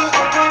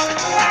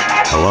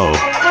 Hello?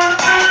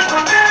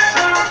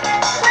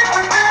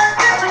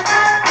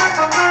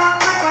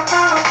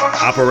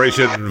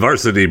 Operation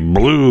Varsity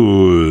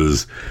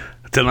Blues.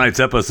 Tonight's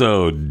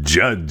episode,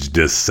 Judge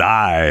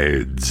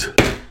Decides.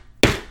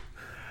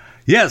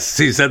 Yes,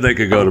 he said they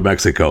could go to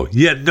Mexico.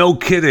 Yeah, no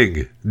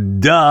kidding.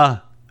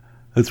 Duh.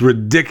 It's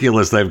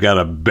ridiculous they've got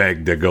to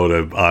beg to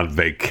go on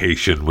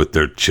vacation with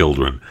their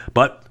children.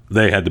 But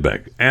they had to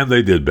beg, and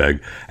they did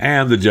beg,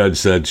 and the judge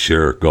said,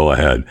 sure, go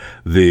ahead.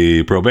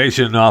 The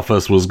probation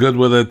office was good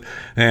with it,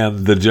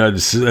 and the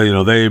judge,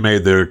 they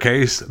made their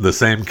case, the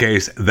same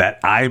case that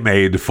I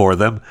made for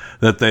them,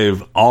 that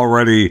they've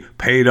already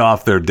paid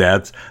off their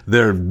debts,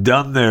 they've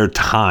done their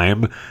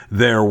time,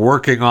 they're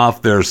working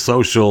off their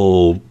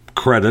social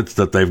credits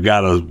that they've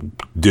got to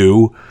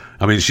do.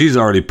 I mean, she's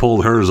already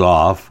pulled hers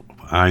off.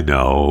 I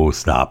know,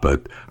 stop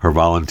it. Her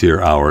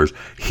volunteer hours.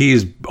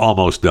 He's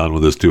almost done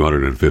with his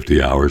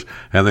 250 hours,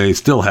 and they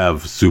still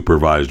have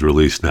supervised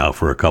release now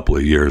for a couple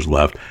of years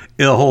left.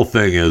 The whole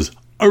thing is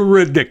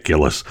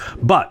ridiculous.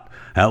 But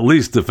at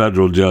least the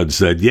federal judge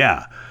said,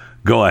 yeah,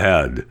 go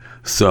ahead.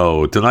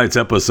 So tonight's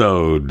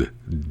episode,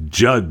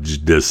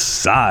 Judge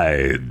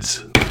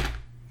Decides.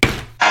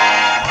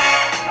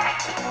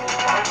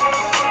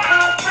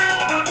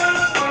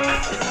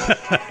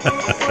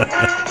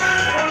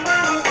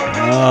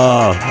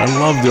 Oh, I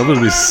love it. I'm going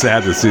to be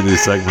sad to see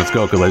these segments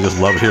go because I just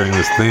love hearing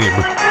this theme.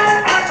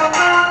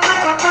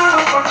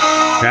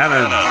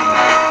 Cannon.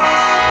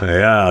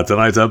 Yeah,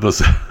 tonight's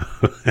episode.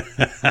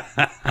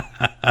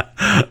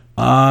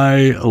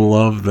 I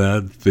love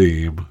that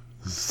theme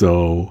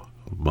so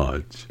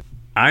much.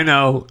 I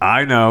know.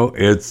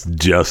 It's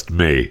just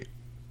me.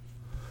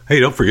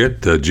 Hey, don't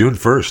forget, June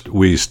 1st,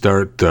 we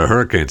start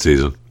hurricane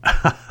season.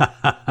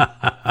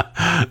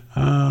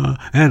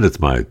 And it's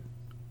my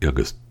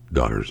youngest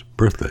daughter's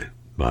birthday,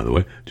 by the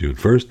way, June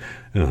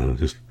 1st.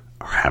 Just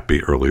a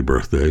happy early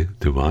birthday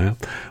to Maya.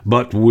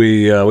 But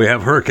we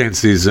have hurricane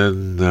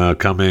season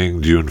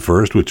coming June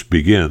 1st, which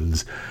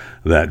begins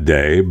that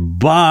day.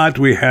 But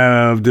we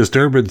have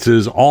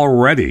disturbances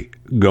already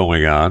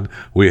going on.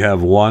 We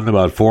have one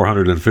about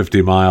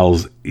 450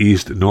 miles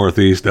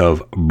northeast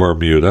of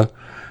Bermuda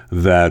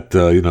that,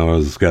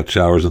 has got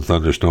showers and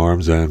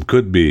thunderstorms and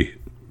could be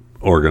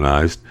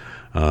organized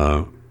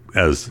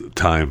as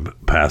time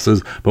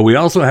passes. But we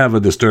also have a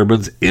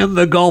disturbance in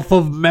the Gulf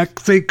of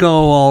Mexico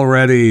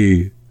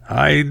already.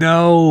 I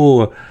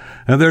know.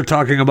 And they're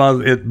talking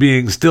about it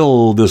being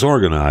still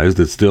disorganized.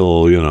 It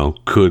still,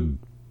 could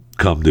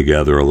come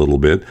together a little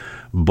bit.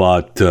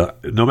 But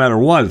no matter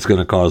what, it's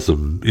going to cause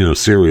some,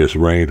 serious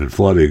rain and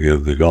flooding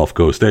in the Gulf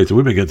Coast states. And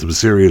we've been getting some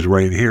serious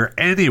rain here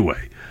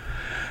anyway.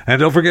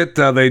 And don't forget,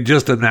 they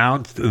just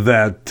announced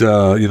that,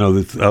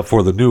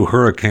 for the new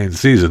hurricane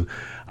season,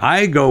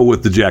 I go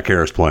with the Jack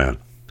Harris plan.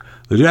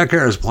 The Jack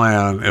Harris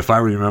plan, if I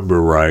remember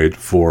right,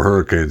 for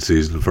hurricane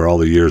season, for all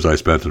the years I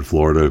spent in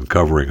Florida and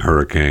covering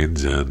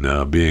hurricanes and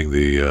being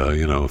the,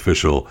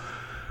 official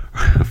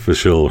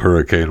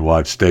hurricane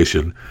watch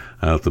station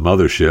at the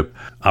mothership,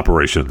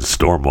 Operation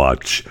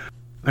Stormwatch.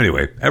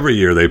 Anyway, every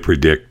year they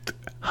predict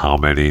how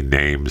many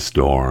named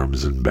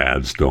storms and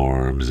bad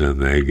storms,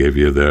 and they give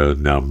you the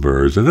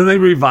numbers, and then they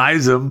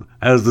revise them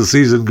as the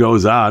season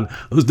goes on.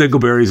 Those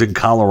dingleberries in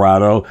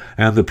Colorado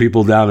and the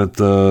people down at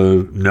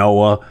the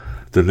NOAA,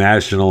 the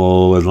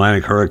National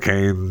Atlantic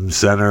Hurricane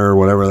Center,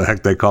 whatever the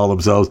heck they call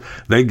themselves,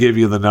 they give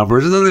you the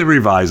numbers, and then they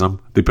revise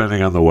them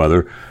depending on the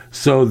weather.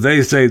 So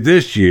they say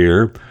this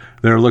year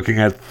they're looking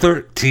at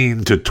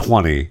 13 to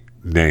 20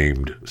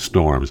 named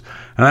storms.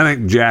 And I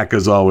think Jack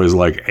is always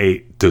like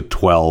 8 to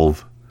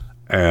 12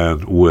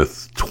 and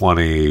with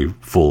 20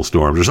 full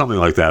storms or something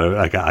like that.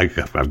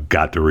 I've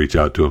got to reach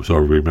out to him so I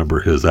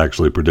remember his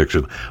actually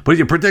prediction. But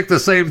you predict the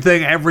same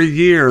thing every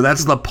year.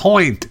 That's the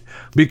point.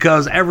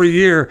 Because every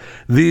year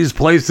these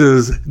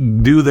places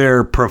do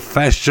their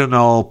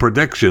professional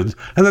predictions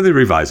and then they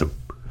revise them.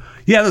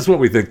 Yeah, that's what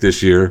we think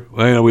this year.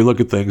 We look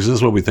at things. This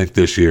is what we think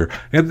this year.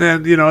 And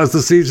then, as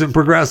the season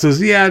progresses,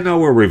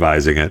 we're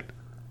revising it.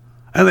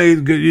 And they,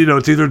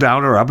 it's either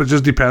down or up. It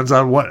just depends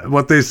on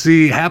what they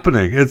see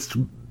happening. It's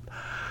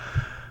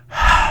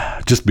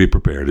just be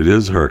prepared. It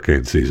is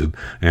hurricane season.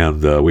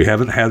 And we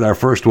haven't had our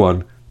first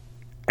one,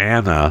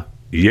 Anna,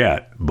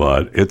 yet.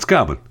 But it's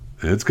coming.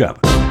 It's coming.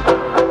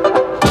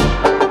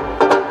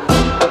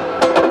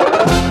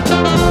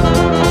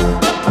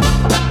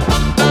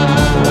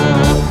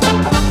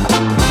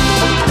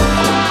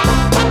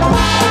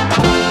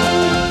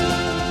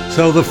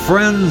 So the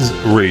Friends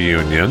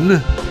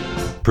reunion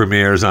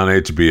premieres on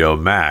HBO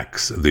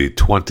Max the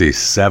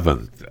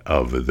 27th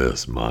of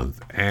this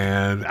month.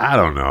 And I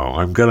don't know.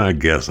 I'm going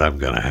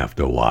to have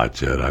to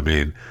watch it. I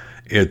mean,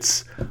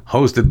 it's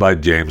hosted by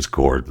James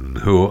Corden,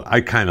 who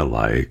I kind of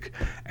like.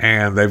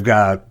 And they've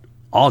got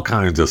all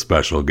kinds of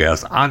special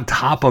guests on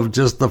top of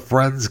just the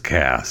Friends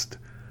cast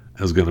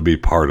is going to be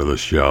part of the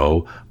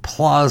show.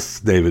 Plus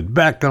David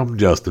Beckham,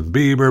 Justin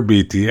Bieber,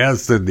 BTS,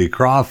 Cindy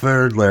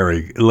Crawford,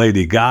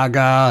 Lady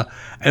Gaga.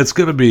 It's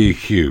going to be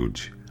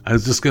huge.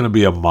 It's just going to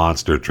be a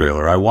monster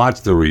trailer. I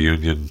watched the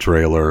reunion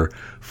trailer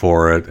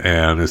for it,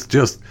 and it's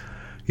just,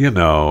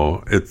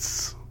 it'll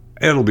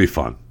be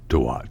fun to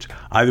watch.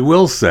 I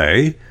will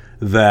say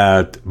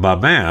that my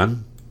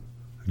man,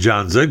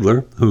 John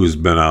Ziegler, who's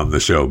been on the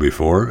show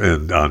before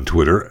and on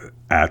Twitter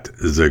at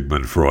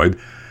Zygmunt Freud,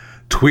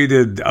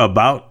 tweeted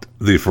about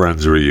the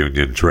Friends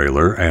reunion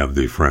trailer and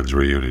the Friends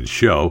reunion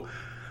show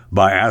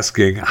by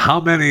asking how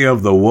many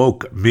of the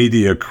woke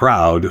media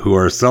crowd who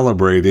are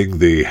celebrating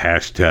the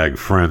hashtag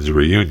Friends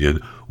reunion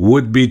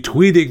would be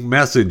tweeting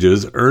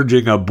messages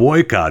urging a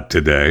boycott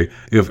today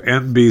if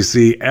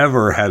NBC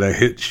ever had a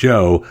hit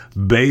show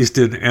based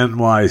in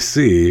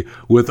NYC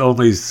with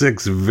only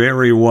 6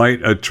 very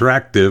white,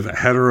 attractive,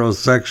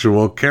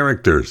 heterosexual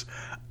characters.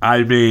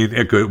 I mean,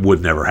 it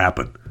would never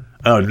happen.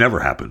 Never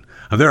happen.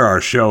 And there are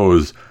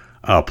shows,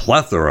 a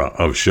plethora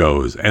of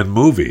shows and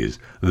movies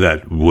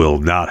that will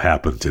not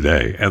happen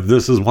today. And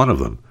this is one of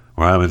them.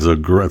 Right? I mean,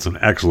 it's an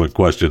excellent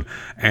question.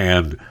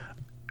 And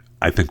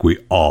I think we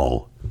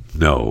all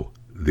know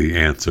the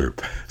answer.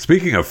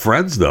 Speaking of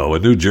Friends, though, a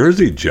New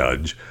Jersey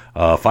judge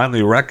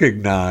finally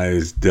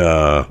recognized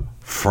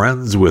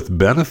friends with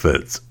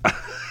benefits.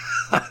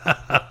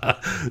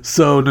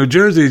 So New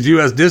Jersey's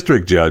U.S.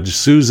 District Judge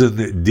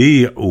Susan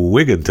D.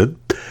 Wigginton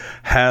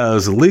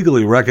has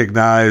legally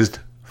recognized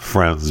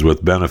friends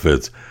with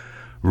benefits,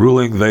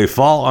 ruling they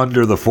fall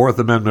under the Fourth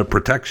Amendment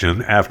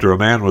protection after a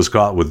man was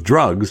caught with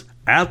drugs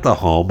at the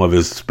home of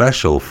his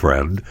special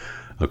friend,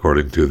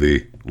 according to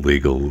the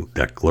legal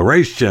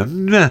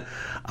declaration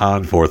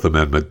on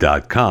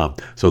fourthamendment.com.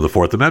 So the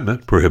Fourth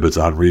Amendment prohibits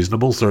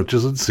unreasonable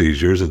searches and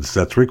seizures and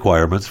sets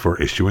requirements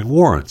for issuing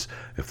warrants.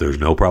 If there's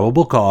no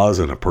probable cause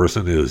and a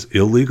person is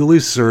illegally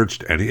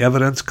searched, any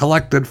evidence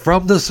collected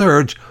from the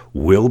search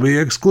will be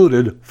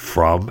excluded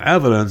from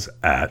evidence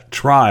at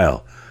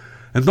trial.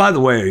 And by the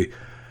way,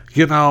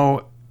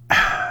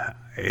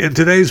 in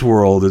today's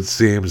world, it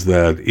seems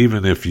that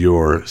even if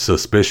you're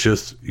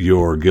suspicious,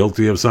 you're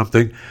guilty of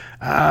something,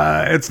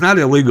 it's not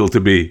illegal to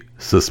be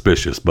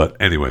suspicious. But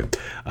anyway,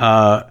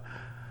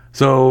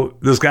 so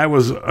this guy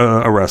was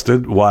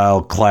arrested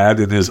while clad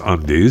in his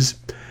undies,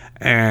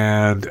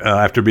 and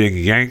after being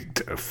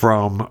yanked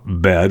from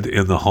bed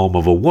in the home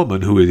of a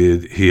woman who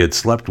he had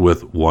slept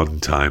with one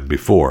time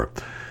before.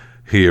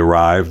 He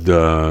arrived,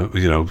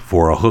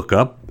 for a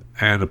hookup,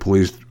 and the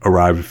police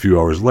arrived a few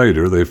hours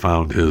later. They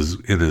found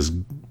in his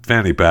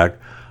fanny pack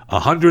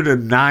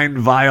 109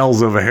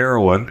 vials of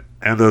heroin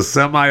and a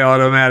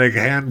semi-automatic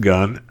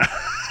handgun.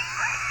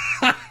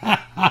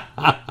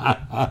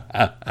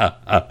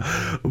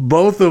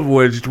 Both of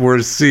which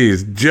were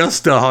seized.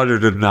 Just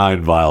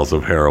 109 vials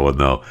of heroin,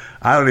 though.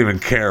 I don't even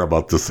care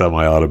about the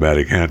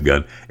semi-automatic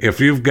handgun. If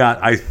you've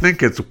got, I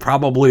think it's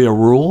probably a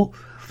rule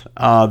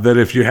that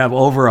if you have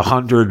over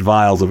 100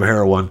 vials of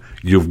heroin,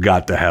 you've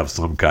got to have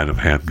some kind of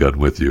handgun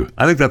with you.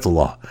 I think that's a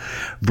law.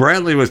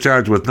 Brantley was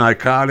charged with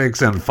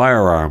narcotics and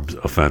firearms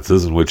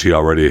offenses, in which he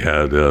already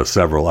had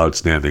several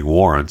outstanding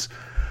warrants.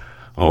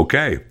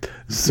 Okay,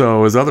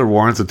 so his other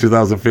warrants in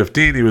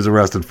 2015, he was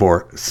arrested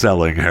for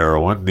selling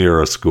heroin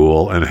near a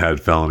school and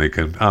had felony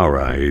all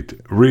right.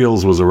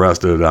 Reels was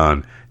arrested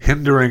on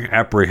hindering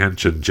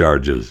apprehension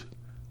charges.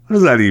 What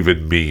does that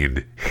even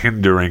mean,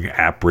 hindering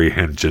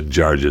apprehension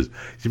charges?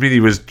 You mean he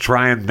was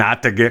trying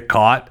not to get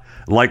caught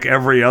like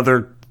every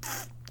other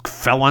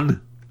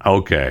felon?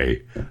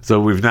 Okay, so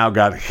we've now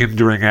got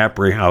hindering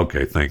apprehension.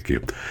 Okay, thank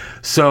you.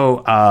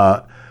 So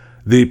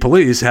the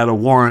police had a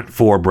warrant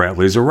for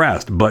Brantley's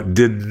arrest, but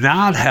did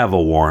not have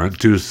a warrant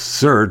to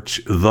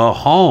search the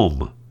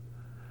home.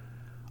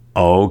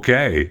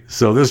 Okay,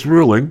 so this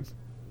ruling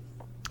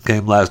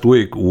came last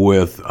week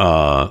with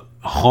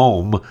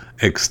home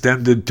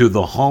extended to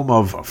the home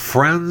of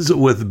friends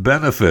with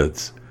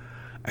benefits,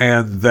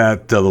 and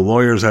that the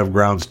lawyers have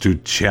grounds to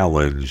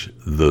challenge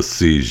the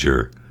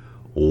seizure.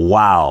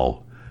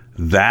 Wow,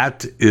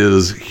 that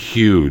is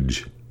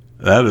huge.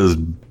 That is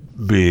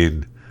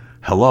being,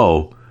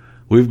 hello,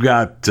 we've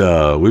got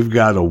a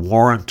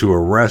warrant to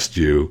arrest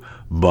you,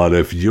 but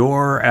if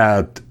you're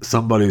at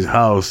somebody's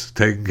house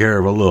taking care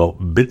of a little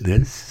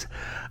business,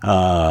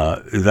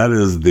 that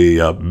is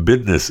the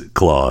business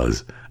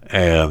clause.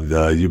 And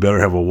you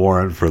better have a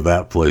warrant for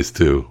that place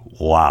too.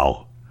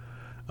 Wow.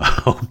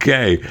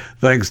 Okay.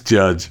 Thanks,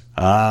 Judge.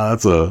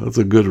 That's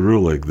a good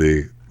ruling.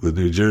 The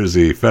New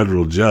Jersey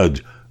federal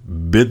judge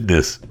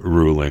business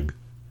ruling.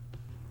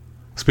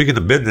 Speaking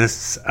of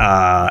business,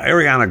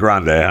 Ariana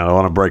Grande. I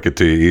want to break it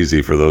to you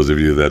easy for those of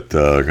you that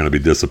are going to be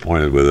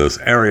disappointed with this.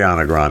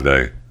 Ariana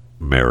Grande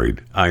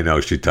married. I know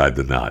she tied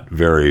the knot.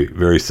 Very,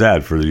 very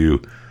sad for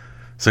you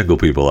single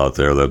people out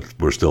there that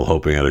were still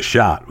hoping at a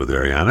shot with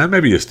Ariana.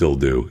 Maybe you still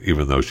do,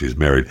 even though she's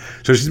married.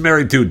 So she's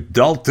married to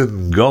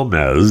Dalton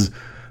Gomez.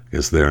 I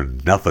guess they're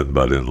nothing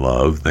but in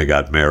love. They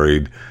got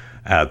married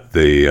at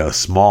the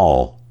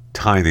small,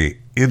 tiny,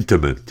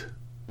 intimate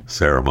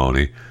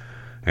ceremony.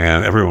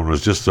 And everyone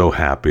was just so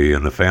happy,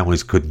 and the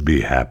families couldn't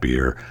be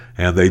happier.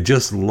 And they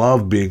just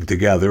love being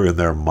together in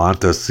their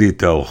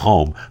Montecito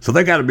home. So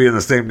they got to be in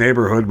the same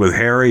neighborhood with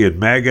Harry and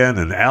Meghan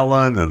and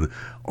Ellen and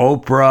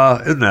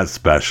Oprah. Isn't that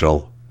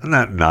special? Isn't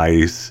that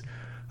nice?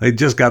 They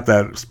just got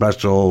that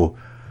special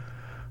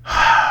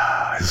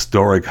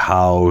historic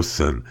house,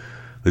 and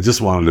they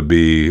just wanted to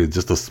be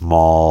just a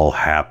small,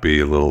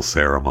 happy little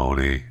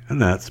ceremony. Isn't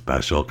that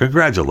special?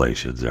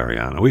 Congratulations,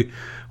 Ariana.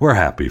 We're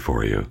happy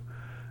for you.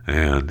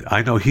 And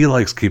I know he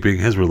likes keeping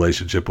his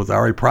relationship with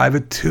Ari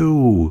private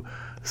too.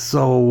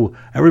 So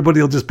everybody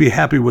will just be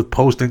happy with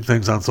posting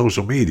things on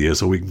social media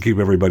so we can keep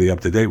everybody up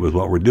to date with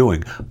what we're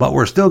doing. But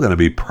we're still going to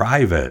be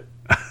private.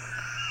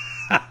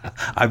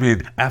 I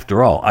mean,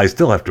 after all, I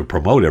still have to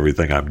promote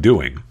everything I'm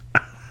doing.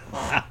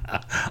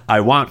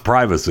 I want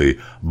privacy,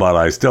 but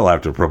I still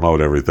have to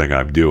promote everything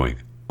I'm doing.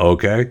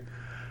 Okay?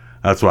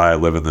 That's why I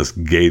live in this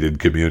gated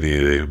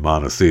community in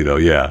Montecito.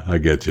 Yeah, I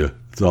get you.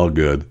 It's all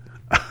good.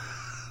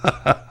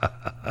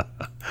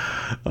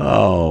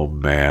 Oh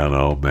man,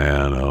 oh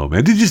man, oh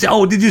man. Did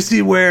you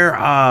see where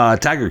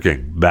Tiger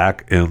King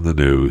back in the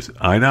news?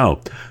 I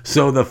know.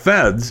 So the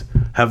feds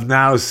have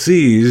now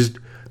seized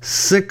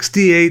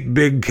 68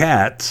 big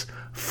cats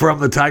from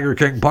the Tiger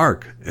King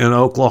Park in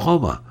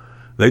Oklahoma.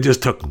 They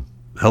just took them.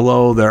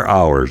 Hello, they're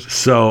ours.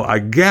 So I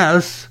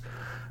guess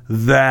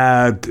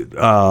that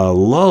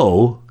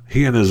Lowe,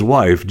 he and his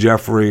wife,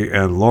 Jeffrey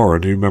and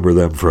Lauren, you remember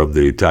them from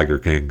the Tiger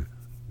King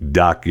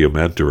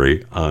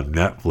documentary on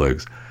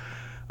Netflix,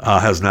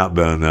 have not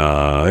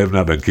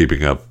been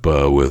keeping up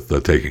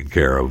with taking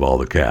care of all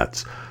the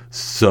cats.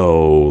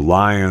 So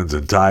lions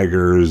and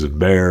tigers and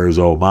bears,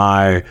 oh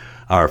my,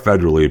 are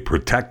federally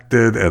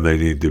protected, and they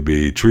need to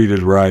be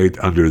treated right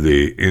under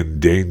the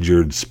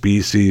Endangered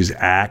Species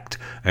Act,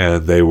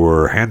 and they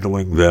were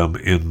handling them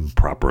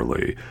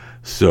improperly.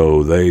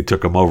 So they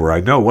took them over. I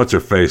know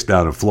what's-her-face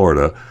down in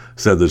Florida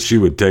said that she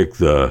would take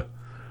the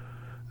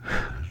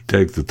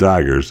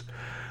tigers.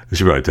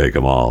 She probably take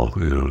them all,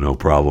 no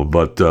problem.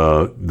 But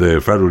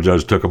the federal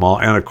judge took them all.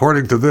 And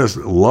according to this,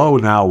 Lowe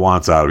now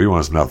wants out of it. He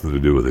wants nothing to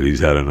do with it. He's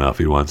had enough.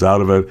 He wants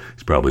out of it.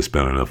 He's probably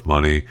spent enough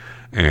money.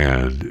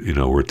 And,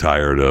 we're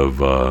tired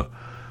of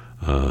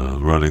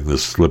running the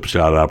slip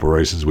shot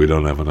operations. We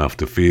don't have enough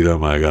to feed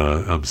them.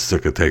 I'm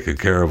sick of taking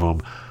care of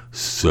them.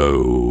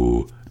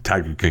 So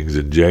Tiger King's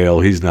in jail.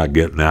 He's not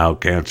getting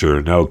out. Cancer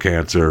or no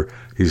cancer.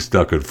 He's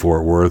stuck in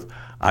Fort Worth.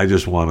 I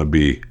just want to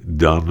be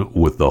done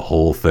with the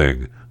whole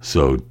thing.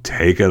 So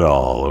take it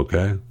all,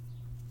 okay?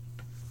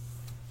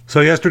 So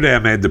yesterday I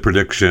made the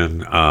prediction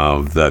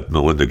that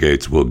Melinda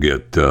Gates will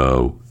get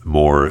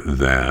more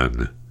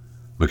than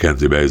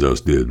Mackenzie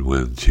Bezos did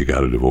when she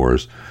got a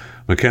divorce.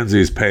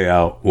 Mackenzie's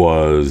payout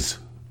was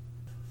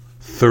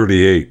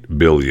 $38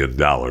 billion.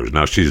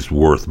 Now, she's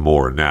worth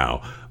more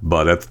now,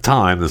 but at the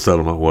time, the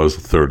settlement was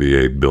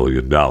 $38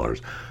 billion.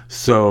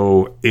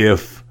 So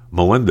if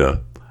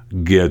Melinda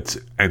gets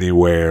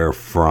anywhere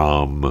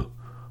from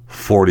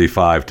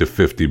 45 to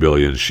 50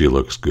 billion, she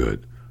looks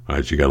good,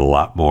 right? She got a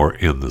lot more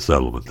in the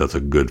settlement. That's a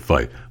good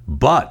fight.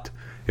 But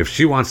if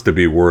she wants to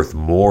be worth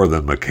more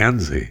than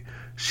Mackenzie,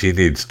 she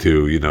needs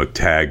to,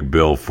 tag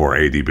Bill for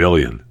 80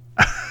 billion.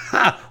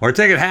 Or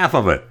take it half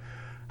of it.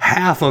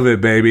 Half of it,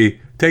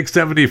 baby. Take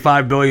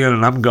 75 billion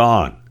and I'm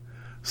gone.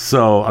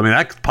 So,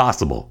 that's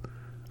possible.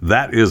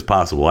 That is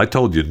possible. I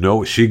told you,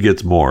 no, she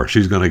gets more.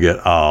 She's going to get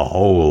a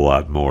whole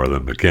lot more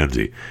than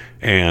Mackenzie.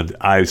 And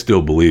I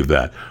still believe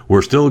that.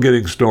 We're still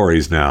getting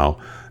stories now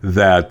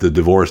that the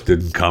divorce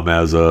didn't come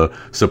as a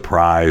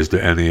surprise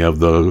to any of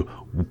the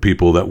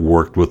people that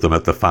worked with them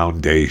at the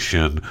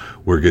foundation.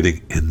 We're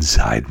getting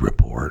inside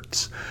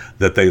reports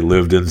that they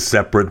lived in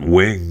separate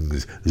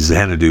wings.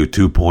 Xanadu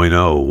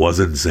 2.0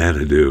 wasn't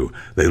Xanadu.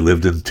 They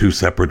lived in two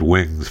separate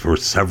wings for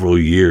several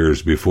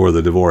years before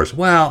the divorce.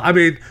 Well,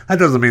 that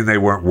doesn't mean they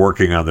weren't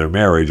working on their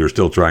marriage or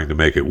still trying to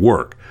make it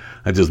work.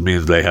 That just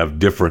means they have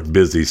different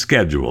busy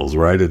schedules,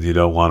 right? And you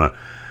don't want to...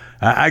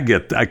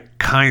 I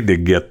kind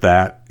of get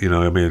that.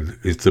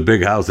 It's a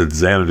big house. It's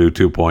Xanadu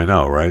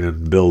 2.0, right?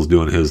 And Bill's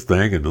doing his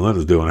thing and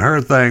Melinda's doing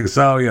her thing.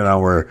 So,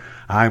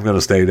 I'm going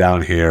to stay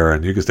down here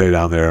and you can stay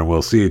down there and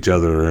we'll see each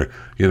other,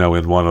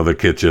 in one of the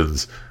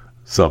kitchens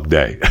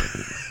someday.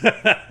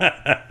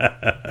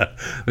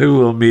 Maybe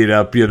we'll meet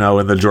up, in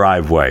the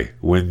driveway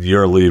when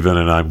you're leaving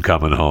and I'm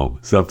coming home.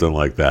 Something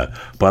like that.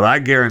 But I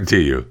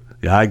guarantee you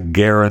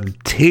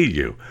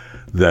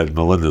that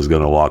Melinda's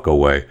going to walk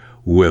away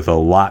with a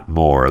lot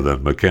more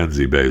than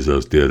Mackenzie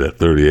Bezos did at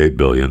 $38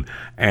 billion.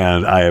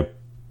 And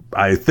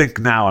I think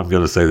now I'm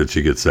going to say that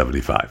she gets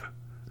 75.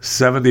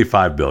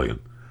 $75 billion.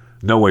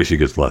 No way she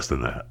gets less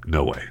than that.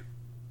 No way.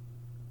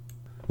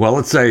 Well,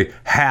 let's say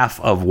half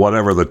of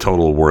whatever the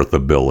total worth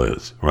of Bill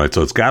is, right?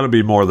 So it's got to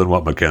be more than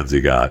what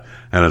Mackenzie got,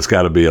 and it's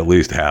got to be at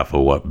least half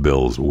of what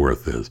Bill's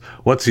worth is.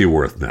 What's he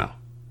worth now?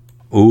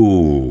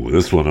 Ooh,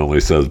 this one only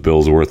says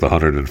Bill's worth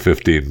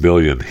 $115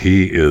 billion.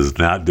 He is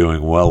not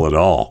doing well at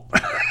all.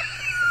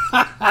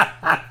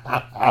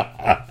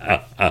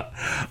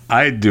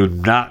 I do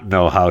not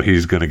know how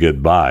he's going to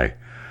get by,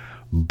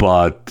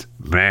 but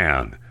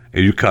man,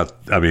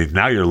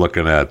 now you're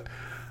looking at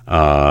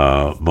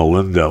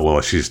Melinda. Well,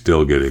 she's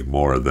still getting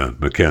more than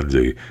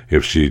Mackenzie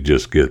if she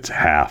just gets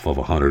half of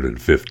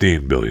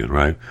 $115 billion,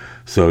 right?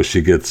 So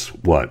she gets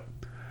what,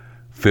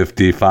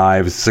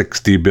 55,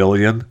 60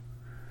 billion?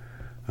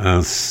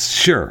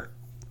 Sure.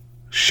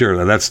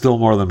 That's still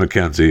more than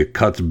Mackenzie. It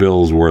cuts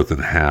Bill's worth in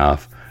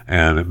half,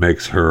 and it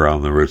makes her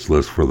on the rich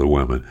list for the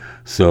women.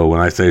 So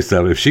when I say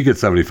if she gets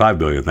 75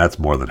 billion, that's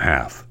more than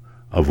half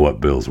of what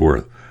Bill's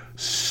worth.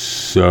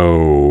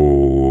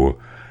 So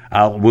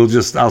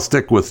I'll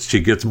stick with she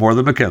gets more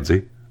than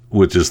Mackenzie,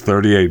 which is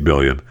 38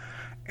 billion,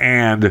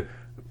 and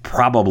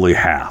probably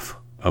half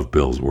of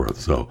Bill's worth.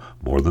 So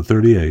more than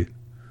 38,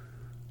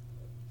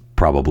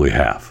 probably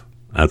half.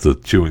 That's a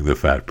chewing the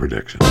fat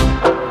prediction.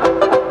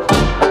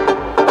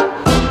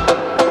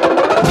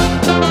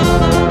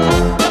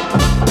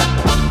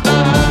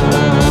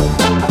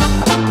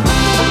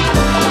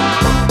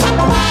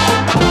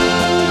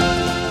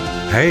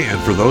 Hey,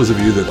 and for those of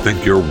you that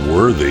think you're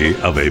worthy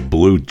of a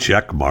blue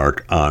check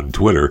mark on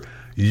Twitter,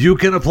 you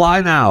can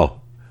apply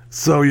now.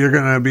 So you're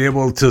going to be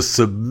able to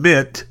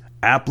submit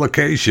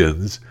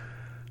applications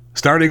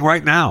starting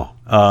right now.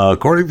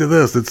 According to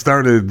this, it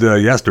started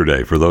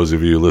yesterday for those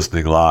of you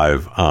listening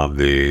live on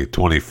the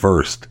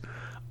 21st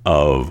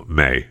of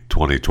May,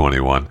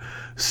 2021.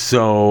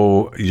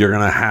 So you're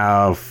going to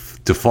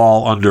have to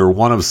fall under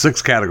one of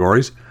 6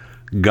 categories: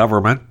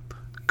 government,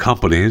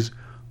 companies,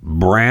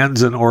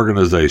 brands and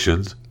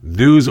organizations,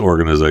 news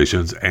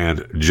organizations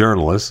and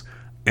journalists,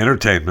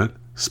 entertainment,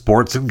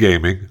 sports and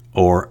gaming,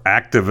 or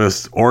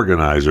activists,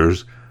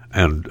 organizers,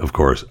 and, of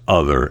course,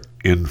 other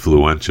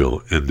influential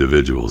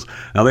individuals.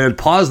 Now, they had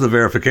paused the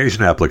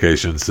verification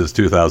application since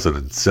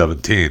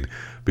 2017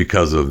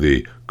 because of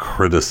the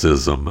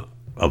criticism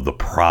of the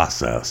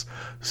process.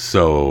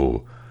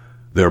 So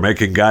they're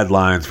making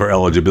guidelines for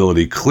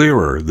eligibility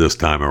clearer this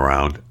time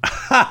around.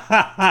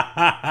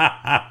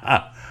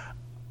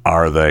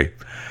 Are they?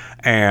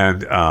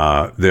 And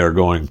they're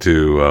going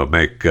to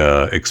make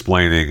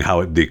explaining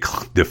how it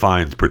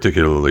defines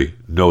particularly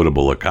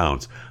notable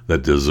accounts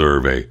that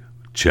deserve a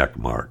check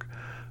mark.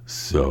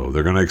 So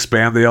they're going to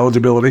expand the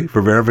eligibility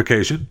for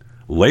verification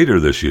later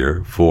this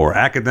year for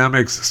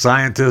academics,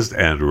 scientists,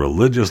 and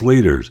religious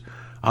leaders.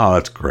 Oh,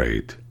 that's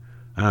great.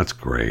 That's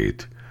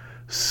great.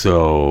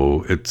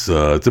 So it's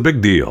a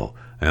big deal,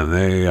 and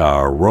they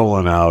are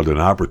rolling out an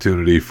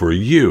opportunity for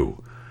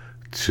you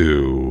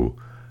to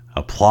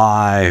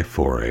apply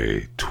for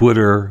a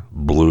Twitter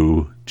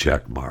blue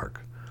check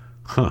mark.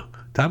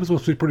 Time is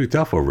supposed to be pretty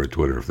tough over at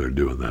Twitter if they're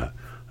doing that.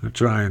 They're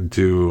trying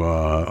to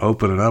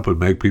open it up and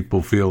make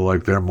people feel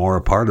like they're more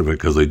a part of it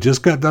because they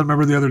just got done.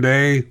 Remember the other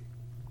day?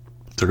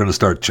 They're going to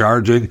start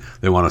charging.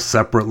 They want a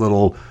separate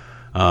little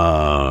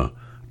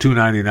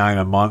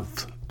 $2.99 a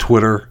month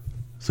Twitter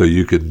so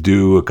you can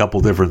do a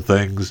couple different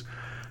things.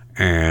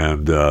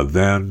 And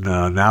then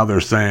now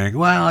they're saying,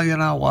 well, you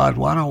know what?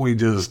 Why don't we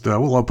just,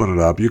 we'll open it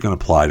up. You can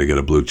apply to get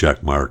a blue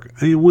check mark.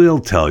 We'll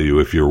tell you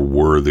if you're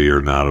worthy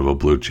or not of a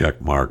blue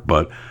check mark,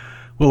 but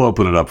we'll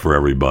open it up for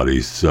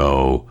everybody.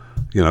 So,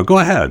 go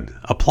ahead,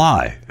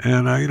 apply.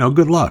 And,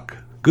 good luck.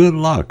 Good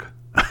luck.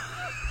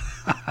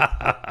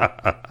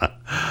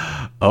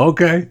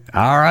 Okay.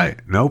 All right.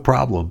 No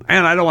problem.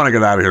 And I don't want to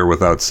get out of here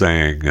without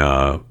saying,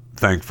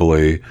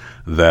 thankfully,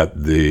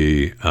 that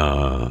the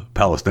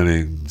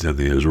Palestinians and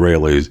the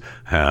Israelis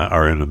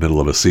are in the middle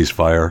of a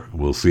ceasefire.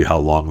 We'll see how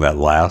long that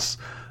lasts.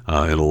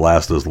 It'll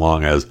last as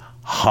long as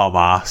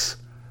Hamas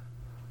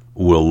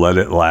will let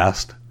it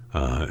last.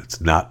 It's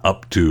not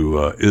up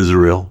to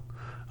Israel.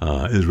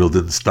 Israel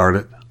didn't start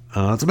it.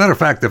 As a matter of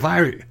fact,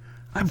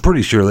 I'm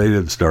pretty sure they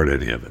didn't start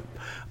any of it.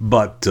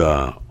 But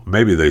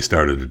maybe they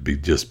started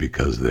it just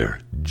because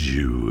they're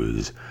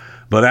Jews.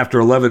 But after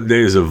 11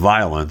 days of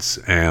violence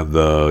and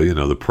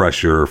the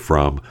pressure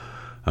from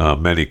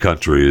many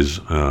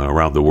countries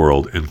around the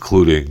world,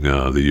 including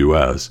the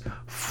U.S.,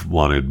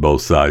 wanted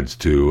both sides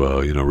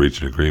to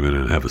reach an agreement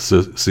and have a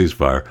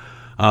ceasefire,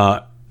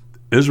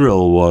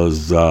 Israel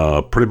was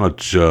pretty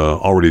much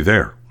already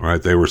there,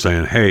 right? They were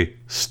saying, hey,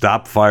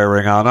 stop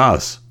firing on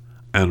us,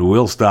 and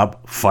we'll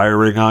stop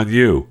firing on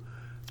you.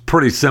 It's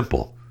pretty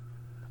simple.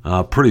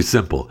 Pretty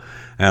simple.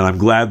 And I'm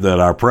glad that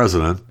our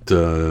president,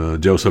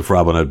 Joseph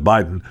Robinette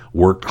Biden,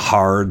 worked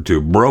hard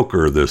to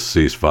broker this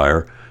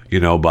ceasefire,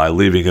 by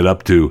leaving it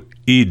up to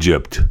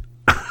Egypt.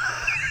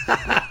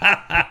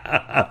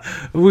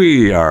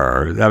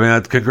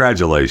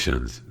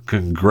 Congratulations.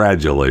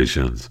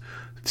 Congratulations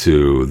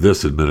to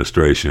this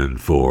administration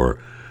for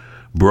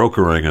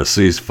brokering a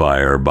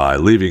ceasefire by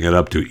leaving it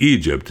up to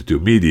Egypt to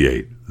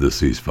mediate the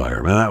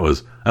ceasefire. Man, that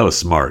was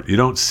smart. You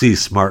don't see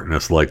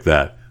smartness like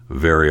that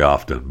very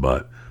often,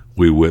 but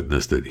we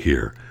witnessed it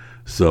here.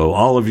 So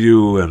all of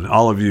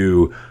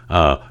you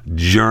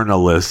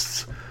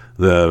journalists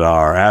that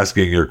are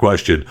asking your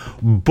question,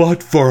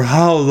 but for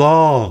how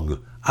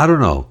long? I don't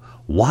know.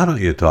 Why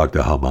don't you talk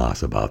to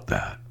Hamas about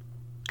that?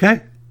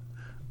 Okay?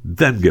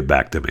 Then get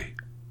back to me.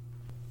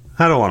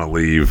 I don't want to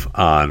leave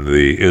on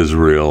the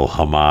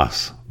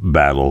Israel-Hamas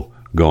battle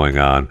going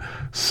on.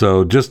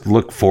 So just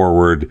look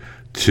forward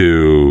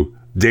to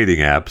dating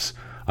apps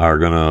are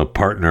going to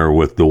partner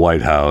with the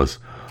White House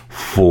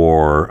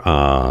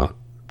for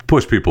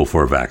push people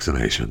for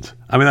vaccinations.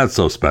 I mean, that's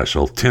so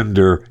special.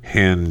 Tinder,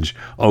 Hinge,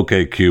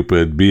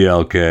 OkCupid,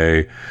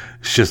 BLK,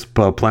 just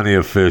Plenty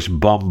of Fish,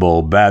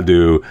 Bumble,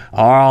 Badoo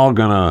are all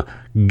going to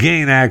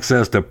gain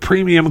access to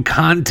premium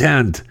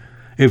content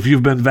if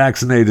you've been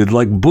vaccinated,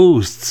 like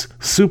boosts,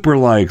 super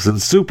likes,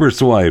 and super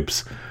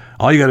swipes.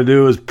 All you got to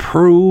do is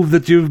prove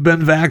that you've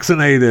been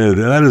vaccinated.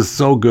 That is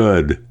so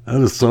good. That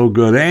is so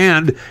good.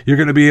 And you're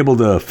going to be able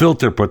to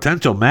filter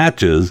potential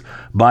matches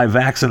by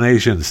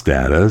vaccination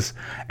status.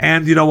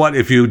 And you know what?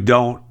 If you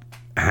don't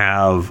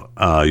have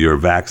your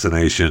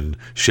vaccination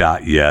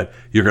shot yet,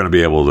 you're going to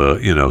be able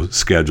to,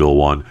 schedule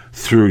one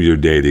through your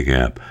dating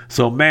app.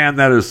 So, man,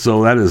 that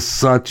is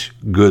such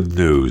good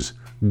news.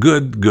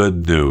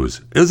 Good news,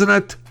 isn't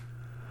it?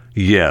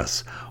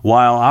 Yes.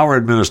 While our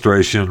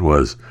administration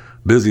was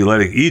busy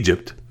letting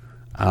Egypt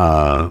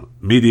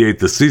mediate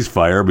the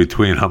ceasefire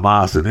between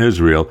Hamas and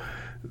Israel,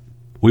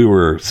 we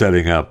were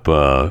setting up,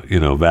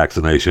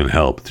 vaccination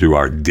help through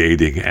our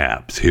dating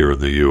apps here in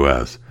the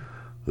U.S.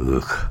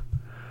 Ugh.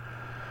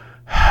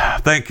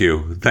 Thank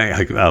you.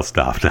 I'll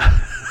stop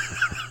now.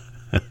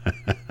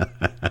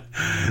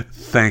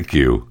 Thank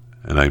you,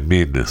 and I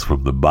mean this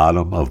from the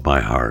bottom of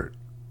my heart.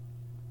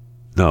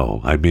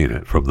 No, I mean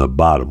it from the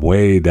bottom,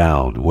 way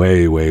down,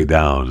 way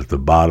down at the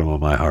bottom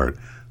of my heart.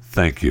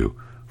 Thank you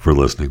for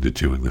listening to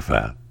Chewing the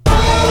Fat.